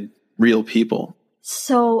impacted real people.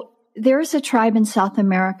 So there's a tribe in South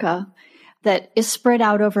America that is spread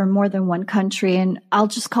out over more than one country, and I'll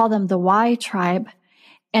just call them the Y tribe.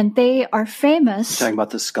 And they are famous. You're talking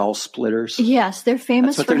about the skull splitters? Yes, they're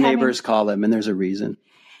famous That's what their neighbors call them, and there's a reason.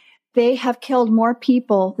 They have killed more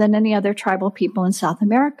people than any other tribal people in South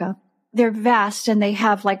America. They're vast, and they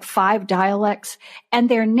have like 5 dialects, and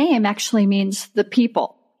their name actually means the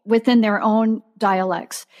people within their own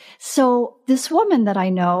dialects. So this woman that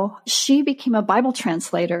I know, she became a Bible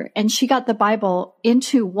translator, and she got the Bible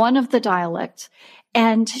into one of the dialects.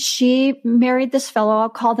 And she married this fellow, I'll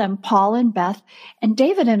call them Paul and Beth, and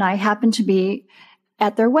David and I happened to be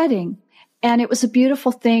at their wedding. And it was a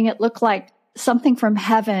beautiful thing. It looked like something from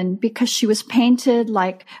heaven because she was painted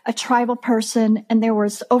like a tribal person, and there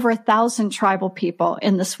was over 1,000 tribal people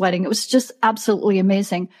in this wedding. It was just absolutely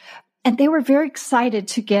amazing. And they were very excited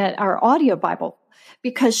to get our audio Bible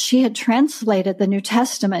because she had translated the New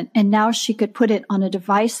Testament, and now she could put it on a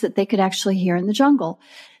device that they could actually hear in the jungle.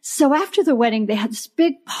 So after the wedding, they had this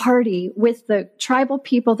big party with the tribal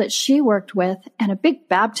people that she worked with and a big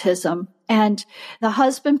baptism. And the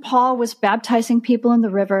husband, Paul, was baptizing people in the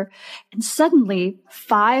river. And suddenly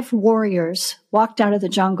 5 warriors walked out of the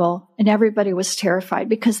jungle, and everybody was terrified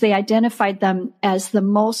because they identified them as the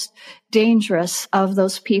most dangerous of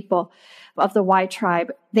those people of the Y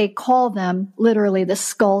tribe. They call them literally the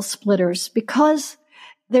skull splitters because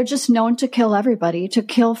they're just known to kill everybody, to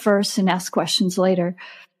kill first and ask questions later.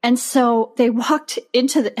 And so they walked and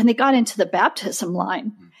they got into the baptism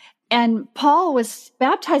line. And Paul was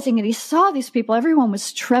baptizing, and he saw these people. Everyone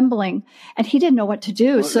was trembling, and he didn't know what to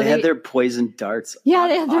do. Well, so they had their poison darts they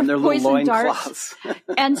had on their their poison little darts. loincloths.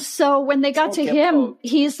 And so when they got to him,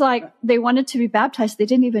 he's like, they wanted to be baptized. They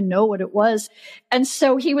didn't even know what it was. And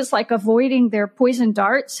so he was like avoiding their poison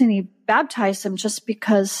darts, and he baptized them just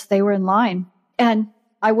because they were in line. And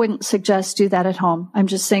I wouldn't suggest do that at home. I'm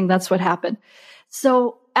just saying that's what happened.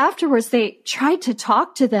 So afterwards, they tried to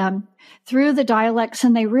talk to them through the dialects,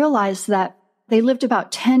 and they realized that they lived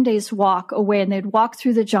about 10 days walk away, and they'd walk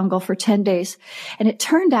through the jungle for 10 days. And it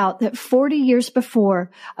turned out that 40 years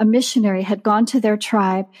before, a missionary had gone to their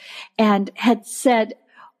tribe and had said,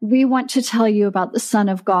 "We want to tell you about the Son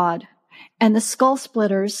of God." And the skull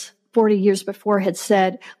splitters 40 years before had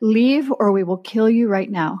said, "Leave or we will kill you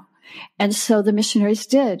right now." And so the missionaries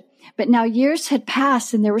did. But now years had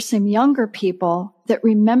passed, and there were some younger people that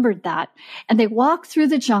remembered that. And they walked through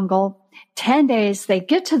the jungle, 10 days, they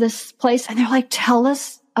get to this place, and they're like, "Tell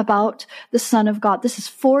us about the Son of God." This is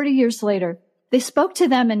 40 years later. They spoke to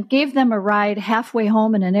them and gave them a ride halfway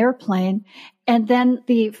home in an airplane. And then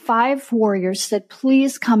the 5 warriors said,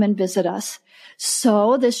 "Please come and visit us."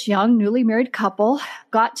 So this young, newly married couple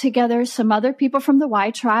got together some other people from the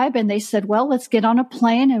Y tribe, and they said, "Well, let's get on a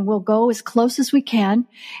plane and we'll go as close as we can."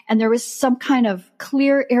 And there was some kind of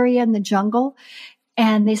clear area in the jungle.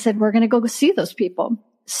 And they said, "We're going to go see those people."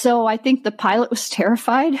 So I think the pilot was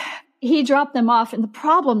terrified. He dropped them off. And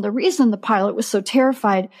the reason the pilot was so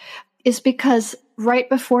terrified is because right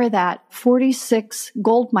before that, 46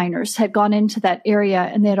 gold miners had gone into that area,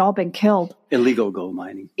 and they had all been killed. Illegal gold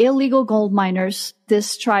mining. Illegal gold miners.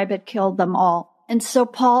 This tribe had killed them all. And so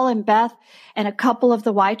Paul and Beth and a couple of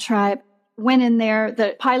the Y tribe went in there.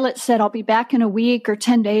 The pilot said, "I'll be back in a week or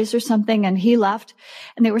 10 days or something." And he left.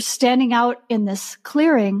 And they were standing out in this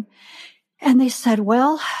clearing. And they said,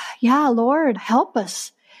 "Well, yeah, Lord, help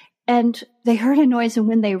us." And they heard a noise, and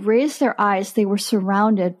when they raised their eyes, they were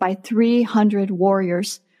surrounded by 300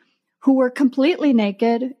 warriors who were completely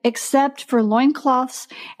naked except for loincloths,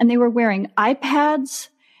 and they were wearing iPads,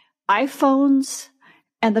 iPhones,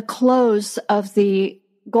 and the clothes of the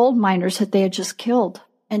gold miners that they had just killed.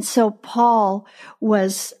 And so Paul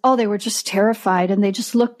they were just terrified, and they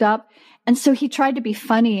just looked up, And so he tried to be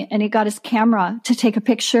funny, and he got his camera to take a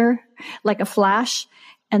picture, like a flash,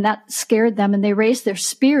 and that scared them, and they raised their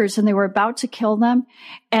spears, and they were about to kill them.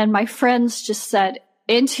 And my friends just said,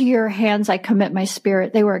 "Into your hands I commit my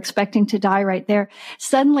spirit." They were expecting to die right there.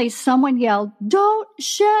 Suddenly someone yelled, "Don't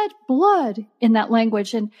shed blood," in that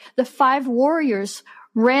language. And the 5 warriors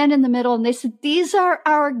ran in the middle, and they said, "These are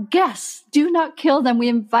our guests. Do not kill them. We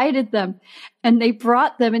invited them." And they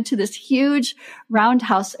brought them into this huge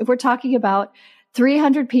roundhouse. We're talking about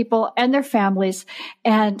 300 people and their families.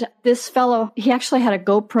 And this fellow, he actually had a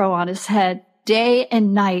GoPro on his head. Day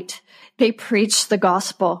and night, they preached the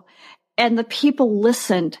gospel. And the people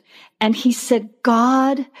listened. And he said,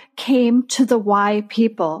 God came to the Y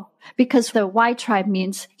people, because the Y tribe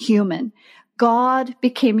means human. God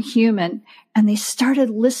became human, and they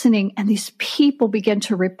started listening, and these people began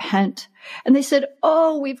to repent. And they said,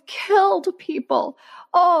 "Oh, we've killed people.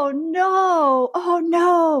 Oh no. Oh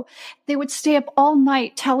no." They would stay up all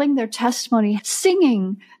night telling their testimony,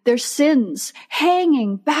 singing their sins,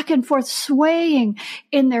 hanging back and forth, swaying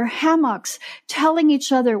in their hammocks, telling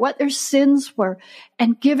each other what their sins were,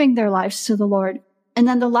 and giving their lives to the Lord. And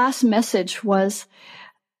then the last message was,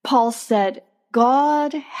 Paul said,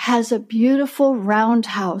 God has a beautiful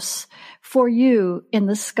roundhouse for you in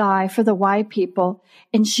the sky, for the Y people.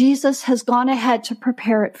 And Jesus has gone ahead to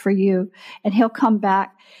prepare it for you, and he'll come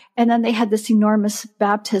back. And then they had this enormous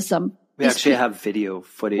baptism. We actually have video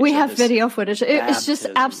footage. We have video footage. It's just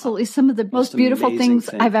absolutely some of the most beautiful things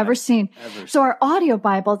I've ever seen. So our audio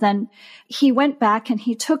Bible, then he went back and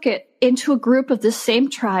he took it into a group of the same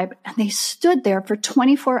tribe, and they stood there for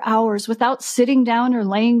 24 hours without sitting down or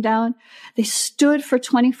laying down. They stood for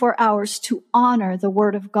 24 hours to honor the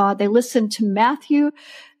word of God. They listened to Matthew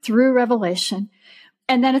through Revelation.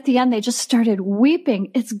 And then at the end, they just started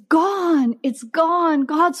weeping. It's gone. It's gone.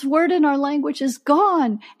 God's word in our language is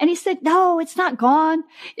gone. And he said, no, it's not gone.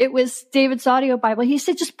 It was David's audio Bible. He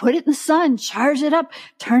said, just put it in the sun, charge it up,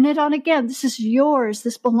 turn it on again. This is yours.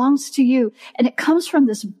 This belongs to you. And it comes from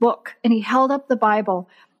this book. And he held up the Bible,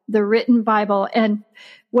 the written Bible. And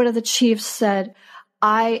one of the chiefs said,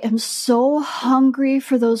 I am so hungry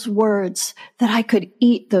for those words that I could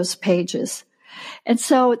eat those pages. And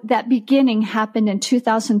so that beginning happened in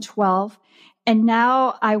 2012. And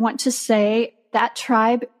now I want to say that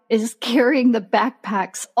tribe is carrying the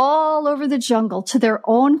backpacks all over the jungle to their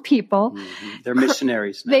own people. Mm-hmm. They're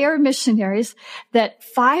missionaries now. They are missionaries. That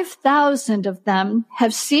 5,000 of them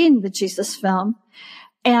have seen the Jesus film.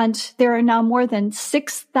 And there are now more than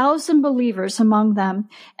 6,000 believers among them.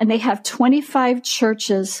 And they have 25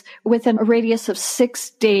 churches within a radius of 6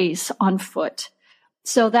 days on foot.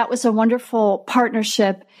 So that was a wonderful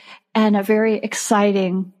partnership and a very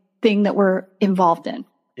exciting thing that we're involved in.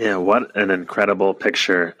 Yeah, what an incredible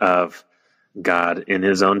picture of God in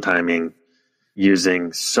his own timing,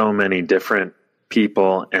 using so many different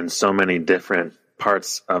people and so many different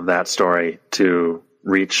parts of that story to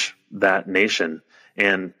reach that nation.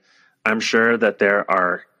 And I'm sure that there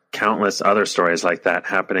are countless other stories like that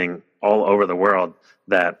happening all over the world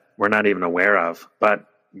that we're not even aware of, but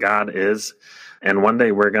God is. And one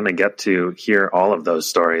day we're going to get to hear all of those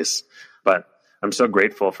stories. But I'm so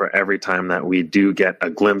grateful for every time that we do get a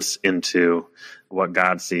glimpse into what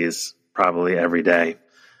God sees probably every day.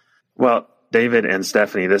 Well, David and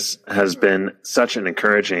Stephanie, this has been such an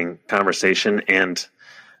encouraging conversation. And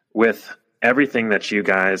with everything that you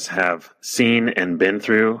guys have seen and been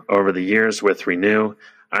through over the years with Renew,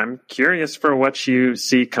 I'm curious for what you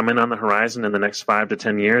see coming on the horizon in the next 5 to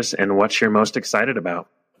 10 years and what you're most excited about.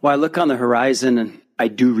 Well, I look on the horizon and I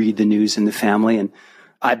do read the news in the family, and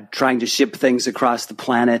I'm trying to ship things across the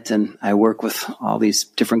planet, and I work with all these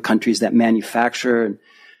different countries that manufacture, and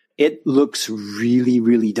it looks really,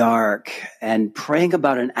 really dark. And praying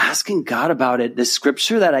about it and asking God about it, the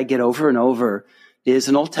scripture that I get over and over is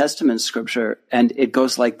an Old Testament scripture, and it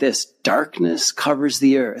goes like this: darkness covers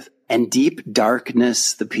the earth and deep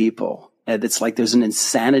darkness the people. And it's like there's an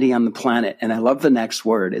insanity on the planet. And I love the next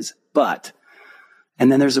word is but.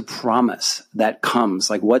 And then there's a promise that comes,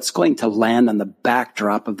 like what's going to land on the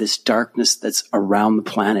backdrop of this darkness that's around the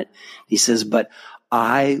planet. He says, but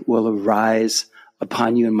I will arise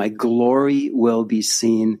upon you and my glory will be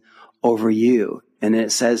seen over you. And then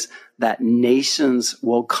it says that nations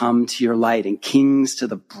will come to your light and kings to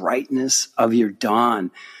the brightness of your dawn.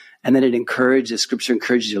 And then scripture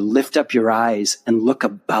encourages you to lift up your eyes and look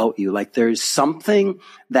about you. Like there is something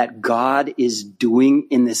that God is doing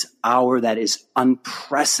in this hour that is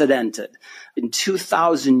unprecedented. In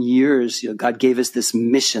 2,000 years, God gave us this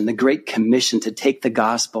mission, the Great Commission, to take the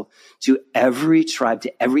gospel to every tribe,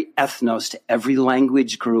 to every ethnos, to every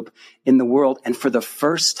language group in the world. And for the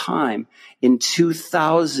first time in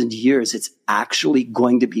 2,000 years, it's actually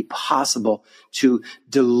going to be possible to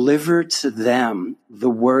deliver to them the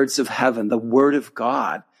words of heaven, the word of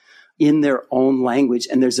God in their own language.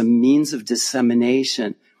 And there's a means of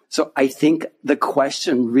dissemination. So I think the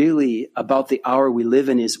question really about the hour we live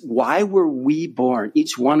in is, why were we born,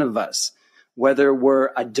 each one of us, whether we're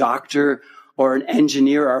a doctor or an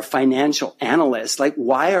engineer or a financial analyst, like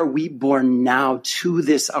why are we born now to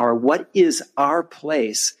this hour? What is our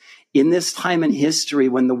place in this time in history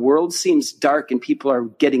when the world seems dark and people are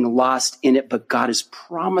getting lost in it, but God is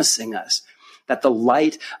promising us that the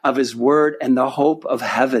light of his word and the hope of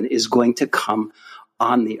heaven is going to come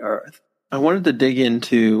on the earth? I wanted to dig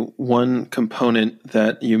into one component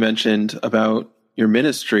that you mentioned about your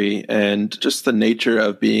ministry and just the nature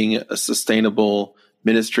of being a sustainable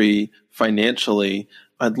ministry financially.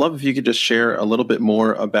 I'd love if you could just share a little bit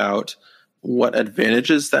more about what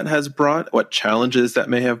advantages that has brought, what challenges that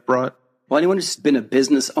may have brought. Well, anyone who's been a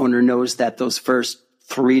business owner knows that those first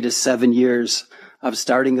 3 to 7 years of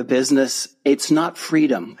starting a business, it's not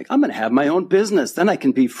freedom. Like, I'm going to have my own business, then I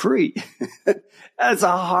can be free. That's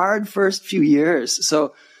a hard first few years.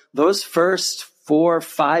 So those first 4,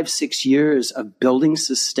 5, 6 years of building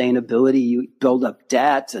sustainability, you build up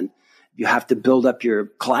debt and you have to build up your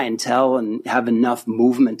clientele and have enough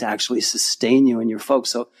movement to actually sustain you and your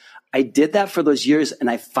folks. So I did that for those years and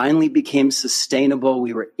I finally became sustainable.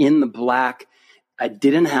 We were in the black. I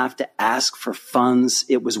didn't have to ask for funds.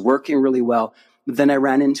 It was working really well. But then I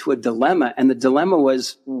ran into a dilemma, and the dilemma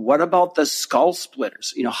was, what about the skull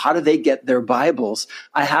splitters? How do they get their Bibles?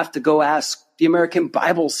 I have to go ask the American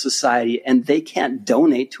Bible Society, and they can't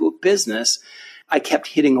donate to a business. I kept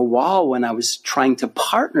hitting a wall when I was trying to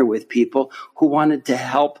partner with people who wanted to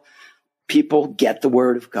help people get the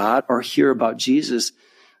word of God or hear about Jesus.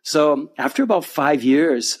 So after about 5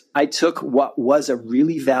 years, I took what was a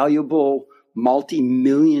really valuable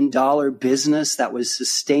multi-million-dollar business that was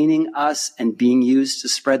sustaining us and being used to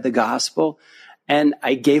spread the gospel, and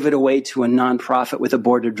I gave it away to a nonprofit with a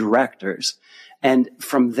board of directors. And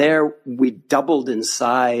from there, we doubled in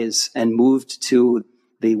size and moved to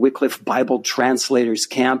the Wycliffe Bible Translators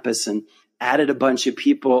campus and added a bunch of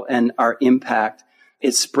people, and our impact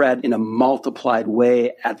is spread in a multiplied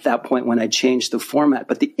way at that point when I changed the format.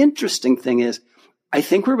 But the interesting thing is, I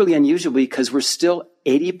think we're really unusual because we're still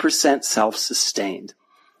 80% self-sustained.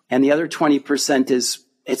 And the other 20% is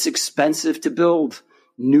it's expensive to build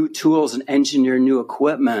new tools and engineer new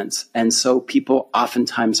equipment. And so people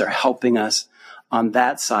oftentimes are helping us on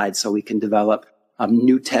that side so we can develop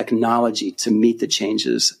new technology to meet the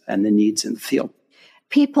changes and the needs in the field.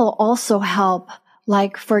 People also help,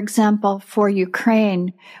 like, for example, for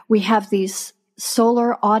Ukraine, we have these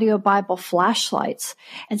solar audio Bible flashlights.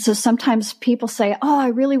 And so sometimes people say, oh, I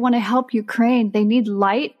really want to help Ukraine. They need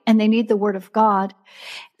light and they need the word of God,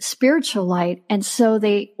 spiritual light. And so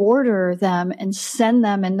they order them and send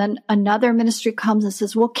them. And then another ministry comes and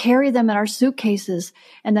says, we'll carry them in our suitcases.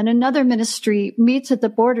 And then another ministry meets at the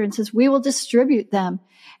border and says, we will distribute them.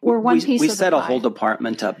 We're one piece of the pie. We set a whole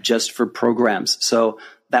department up just for programs. So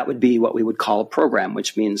that would be what we would call a program,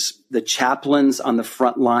 which means the chaplains on the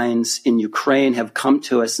front lines in Ukraine have come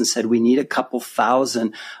to us and said, we need a couple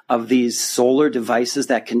thousand of these solar devices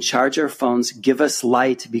that can charge our phones, give us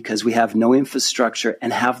light because we have no infrastructure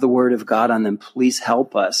and have the word of God on them. Please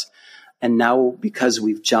help us. And now, because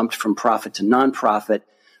we've jumped from profit to nonprofit,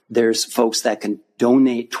 there's folks that can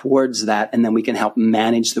donate towards that, and then we can help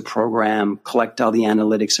manage the program, collect all the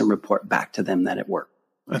analytics, and report back to them that it worked.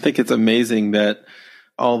 I think it's amazing that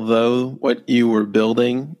although what you were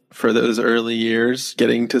building for those early years,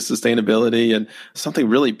 getting to sustainability and something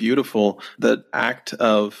really beautiful, the act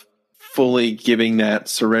of fully giving that,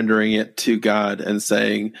 surrendering it to God and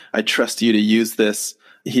saying, I trust you to use this.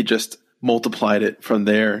 He just multiplied it from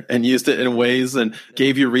there and used it in ways and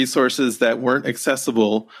gave you resources that weren't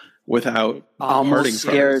accessible without parting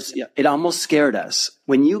from it. Yeah, it almost scared us.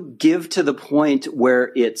 When you give to the point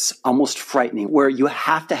where it's almost frightening, where you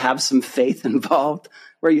have to have some faith involved,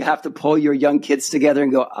 where you have to pull your young kids together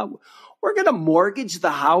and go, oh, we're going to mortgage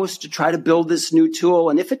the house to try to build this new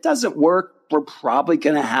tool. And if it doesn't work, we're probably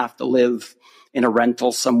going to have to live in a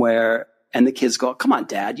rental somewhere. And the kids go, come on,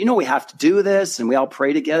 Dad, we have to do this. And we all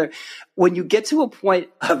pray together. When you get to a point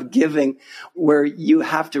of giving where you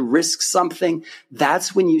have to risk something,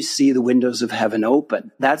 that's when you see the windows of heaven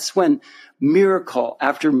open. That's when miracle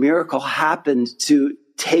after miracle happened to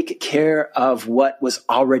take care of what was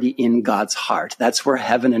already in God's heart. That's where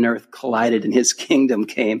heaven and earth collided and his kingdom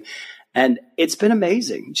came. And it's been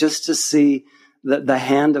amazing just to see the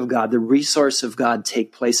hand of God, the resource of God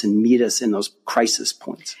take place and meet us in those crisis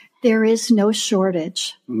points. There is no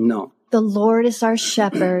shortage. No. The Lord is our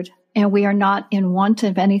shepherd, and we are not in want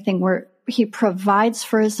of anything. He provides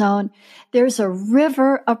for his own. There's a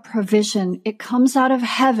river of provision. It comes out of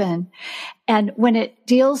heaven. And when it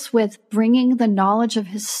deals with bringing the knowledge of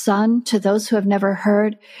his son to those who have never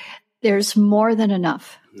heard, there's more than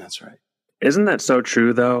enough. That's right. Isn't that so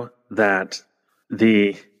true, though, that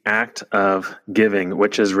the act of giving,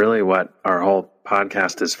 which is really what our whole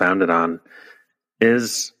podcast is founded on,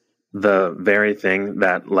 is the very thing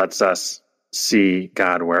that lets us see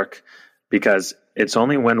God work? Because it's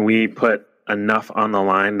only when we put enough on the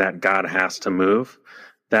line that God has to move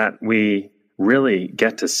that we really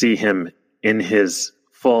get to see him in his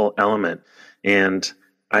full element. And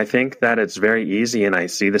I think that it's very easy, and I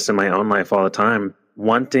see this in my own life all the time,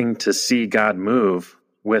 wanting to see God move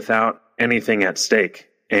without anything at stake.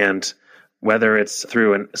 And whether it's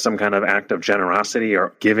through some kind of act of generosity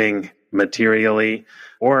or giving materially,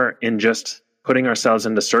 or in just putting ourselves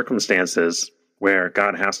into circumstances where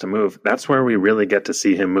God has to move, that's where we really get to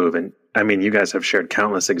see him move. And I mean, you guys have shared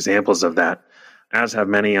countless examples of that, as have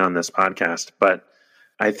many on this podcast. But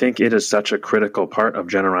I think it is such a critical part of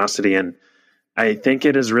generosity. And I think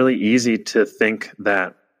it is really easy to think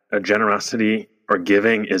that a generosity or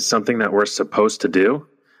giving is something that we're supposed to do.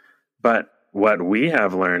 But what we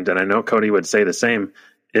have learned, and I know Cody would say the same,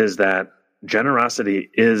 is that generosity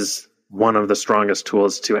is one of the strongest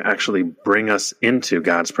tools to actually bring us into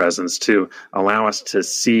God's presence, to allow us to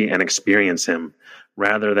see and experience him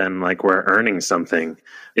rather than like we're earning something.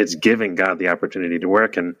 It's giving God the opportunity to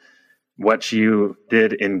work. And what you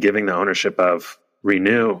did in giving the ownership of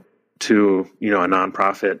Renew to, a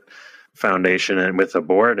nonprofit foundation and with a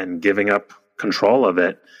board and giving up control of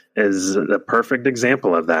it is a perfect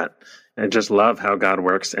example of that. I just love how God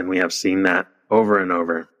works, and we have seen that over and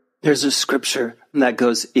over. There's a scripture that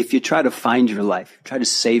goes, if you try to find your life, try to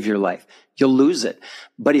save your life, you'll lose it.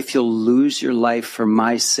 But if you'll lose your life for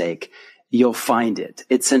my sake, you'll find it.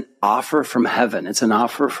 It's an offer from heaven. It's an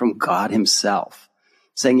offer from God himself,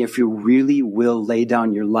 saying, if you really will lay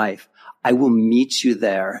down your life, I will meet you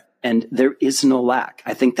there, and there is no lack.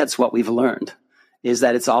 I think that's what we've learned, is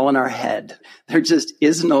that it's all in our head. There just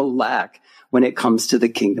is no lack when it comes to the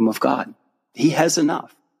kingdom of God. He has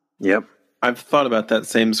enough. Yep. I've thought about that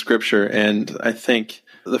same scripture, and I think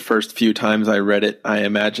the first few times I read it, I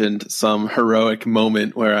imagined some heroic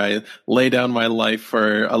moment where I lay down my life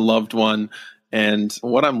for a loved one. And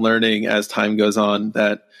what I'm learning as time goes on,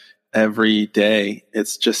 that every day,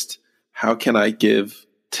 it's just, how can I give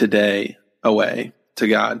today away to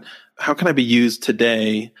God? How can I be used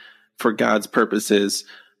today for God's purposes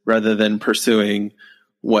rather than pursuing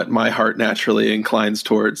what my heart naturally inclines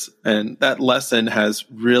towards? And that lesson has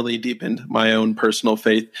really deepened my own personal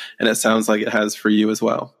faith, and it sounds like it has for you as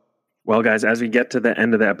well. Well, guys, as we get to the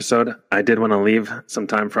end of the episode, I did want to leave some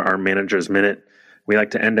time for our Manager's Minute. We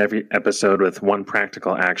like to end every episode with one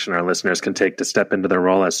practical action our listeners can take to step into their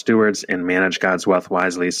role as stewards and manage God's wealth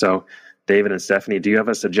wisely. So, David and Stephanie, do you have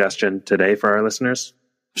a suggestion today for our listeners?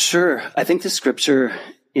 Sure. I think the scripture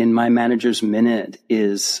in my Manager's Minute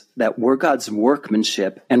is that we're God's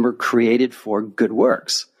workmanship and we're created for good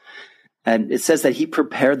works. And it says that he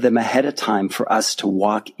prepared them ahead of time for us to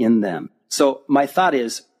walk in them. So my thought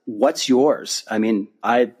is, what's yours? I mean,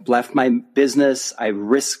 I left my business. I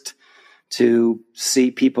risked to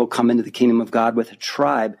see people come into the kingdom of God with a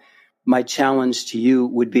tribe. My challenge to you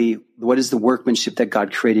would be, what is the workmanship that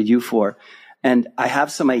God created you for? And I have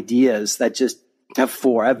some ideas that just I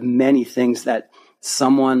have many things that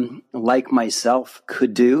someone like myself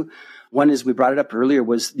could do. One is, we brought it up earlier,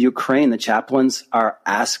 was Ukraine. The chaplains are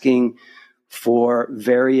asking for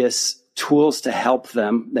various tools to help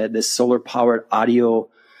them. The solar-powered audio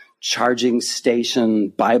charging station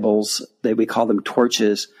Bibles, we call them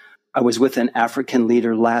torches. I was with an African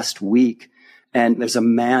leader last week, and there's a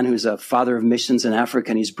man who's a father of missions in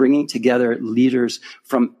Africa, and he's bringing together leaders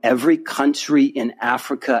from every country in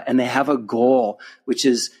Africa, and they have a goal, which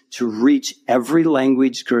is to reach every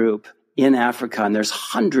language group in Africa. And there's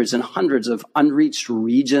hundreds and hundreds of unreached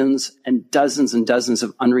regions and dozens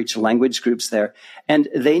of unreached language groups there. And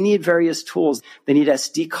they need various tools. They need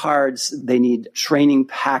SD cards. They need training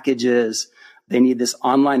packages. They need this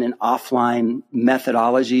online and offline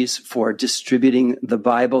methodologies for distributing the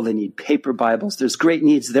Bible. They need paper Bibles. There's great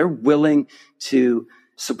needs. They're willing to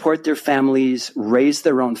support their families, raise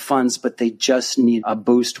their own funds, but they just need a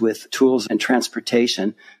boost with tools and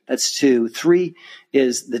transportation. That's 2. 3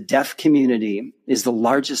 is the deaf community is the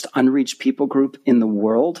largest unreached people group in the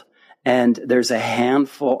world. And there's a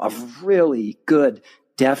handful of really good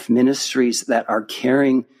deaf ministries that are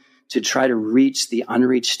caring to try to reach the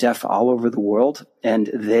unreached deaf all over the world. And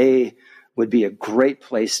they would be a great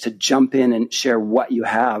place to jump in and share what you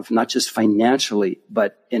have, not just financially,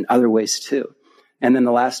 but in other ways too. And then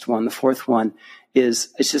the last one, the 4th one,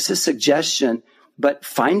 is it's just a suggestion, but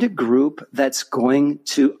find a group that's going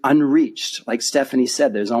to unreached. Like Stephanie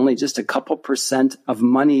said, there's only just a couple % of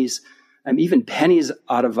monies, even pennies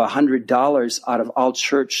out of $100 out of all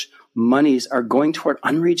church monies are going toward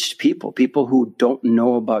unreached people, people who don't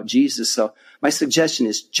know about Jesus. So my suggestion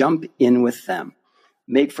is jump in with them.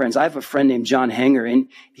 Make friends. I have a friend named John Hanger, and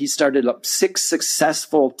he started up 6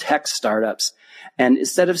 successful tech startups. And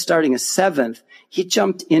instead of starting a 7th, he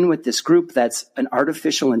jumped in with this group that's an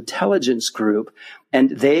artificial intelligence group, and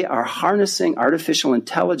they are harnessing artificial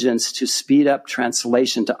intelligence to speed up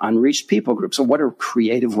translation to unreached people groups. So what a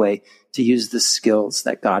creative way to use the skills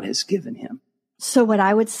that God has given him. So what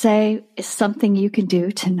I would say is something you can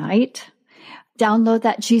do tonight. Download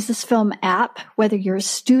that Jesus Film app, whether you're a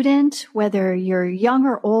student, whether you're young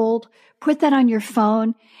or old, put that on your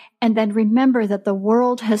phone, and then remember that the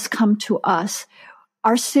world has come to us.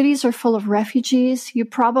 Our cities are full of refugees. You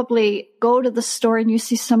probably go to the store and you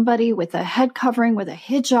see somebody with a head covering, with a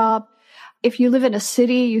hijab. If you live in a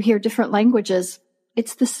city, you hear different languages.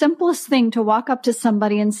 It's the simplest thing to walk up to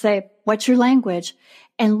somebody and say, "What's your language?"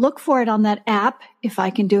 And look for it on that app. If I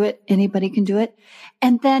can do it, anybody can do it.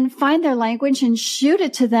 And then find their language and shoot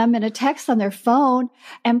it to them in a text on their phone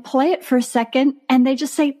and play it for a second. And they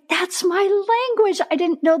just say, "That's my language. I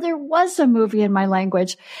didn't know there was a movie in my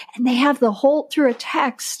language." And they have the whole, through a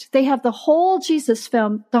text, they have the whole Jesus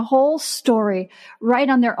film, the whole story right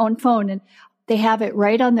on their own phone. And they have it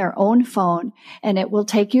right on their own phone, and it will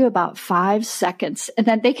take you about 5 seconds. And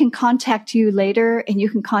then they can contact you later and you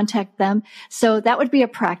can contact them. So that would be a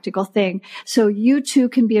practical thing. So you too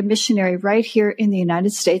can be a missionary right here in the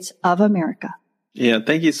United States of America. Yeah,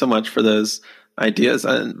 thank you so much for those ideas,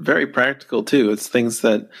 and very practical too. It's things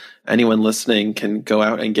that anyone listening can go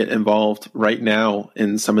out and get involved right now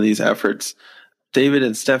in some of these efforts. David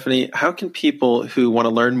and Stephanie, how can people who want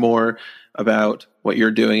to learn more about what you're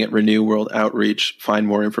doing at Renew World Outreach find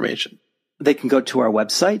more information? They can go to our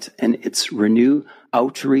website, and it's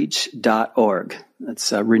renewoutreach.org.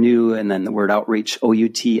 That's renew and then the word outreach,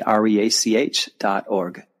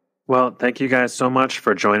 outreach.org. Well, thank you guys so much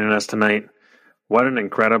for joining us tonight. What an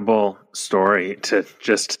incredible story to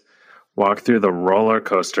just walk through the roller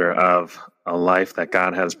coaster of a life that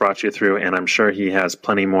God has brought you through, and I'm sure he has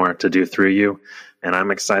plenty more to do through you, and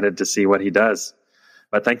I'm excited to see what he does.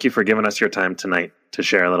 But thank you for giving us your time tonight to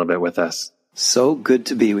share a little bit with us. So good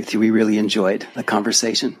to be with you. We really enjoyed the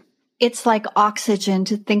conversation. It's like oxygen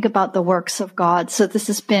to think about the works of God. So this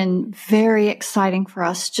has been very exciting for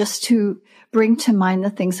us just to bring to mind the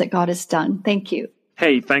things that God has done. Thank you.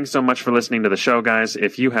 Hey, thanks so much for listening to the show, guys.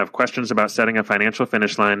 If you have questions about setting a financial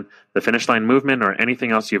finish line, the Finish Line movement, or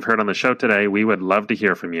anything else you've heard on the show today, we would love to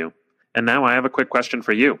hear from you. And now I have a quick question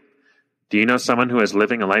for you. Do you know someone who is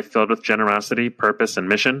living a life filled with generosity, purpose, and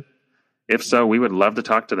mission? If so, we would love to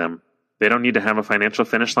talk to them. They don't need to have a financial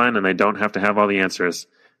finish line, and they don't have to have all the answers.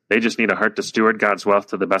 They just need a heart to steward God's wealth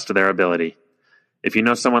to the best of their ability. If you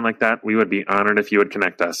know someone like that, we would be honored if you would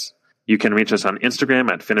connect us. You can reach us on Instagram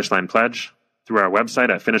at Finish Line Pledge, through our website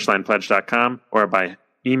at finishlinepledge.com, or by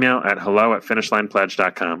email at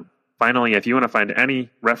hello@finishlinepledge.com. Finally, if you want to find any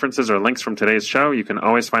references or links from today's show, you can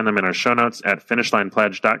always find them in our show notes at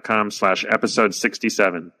finishlinepledge.com/episode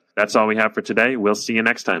 67. That's all we have for today. We'll see you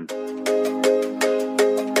next time.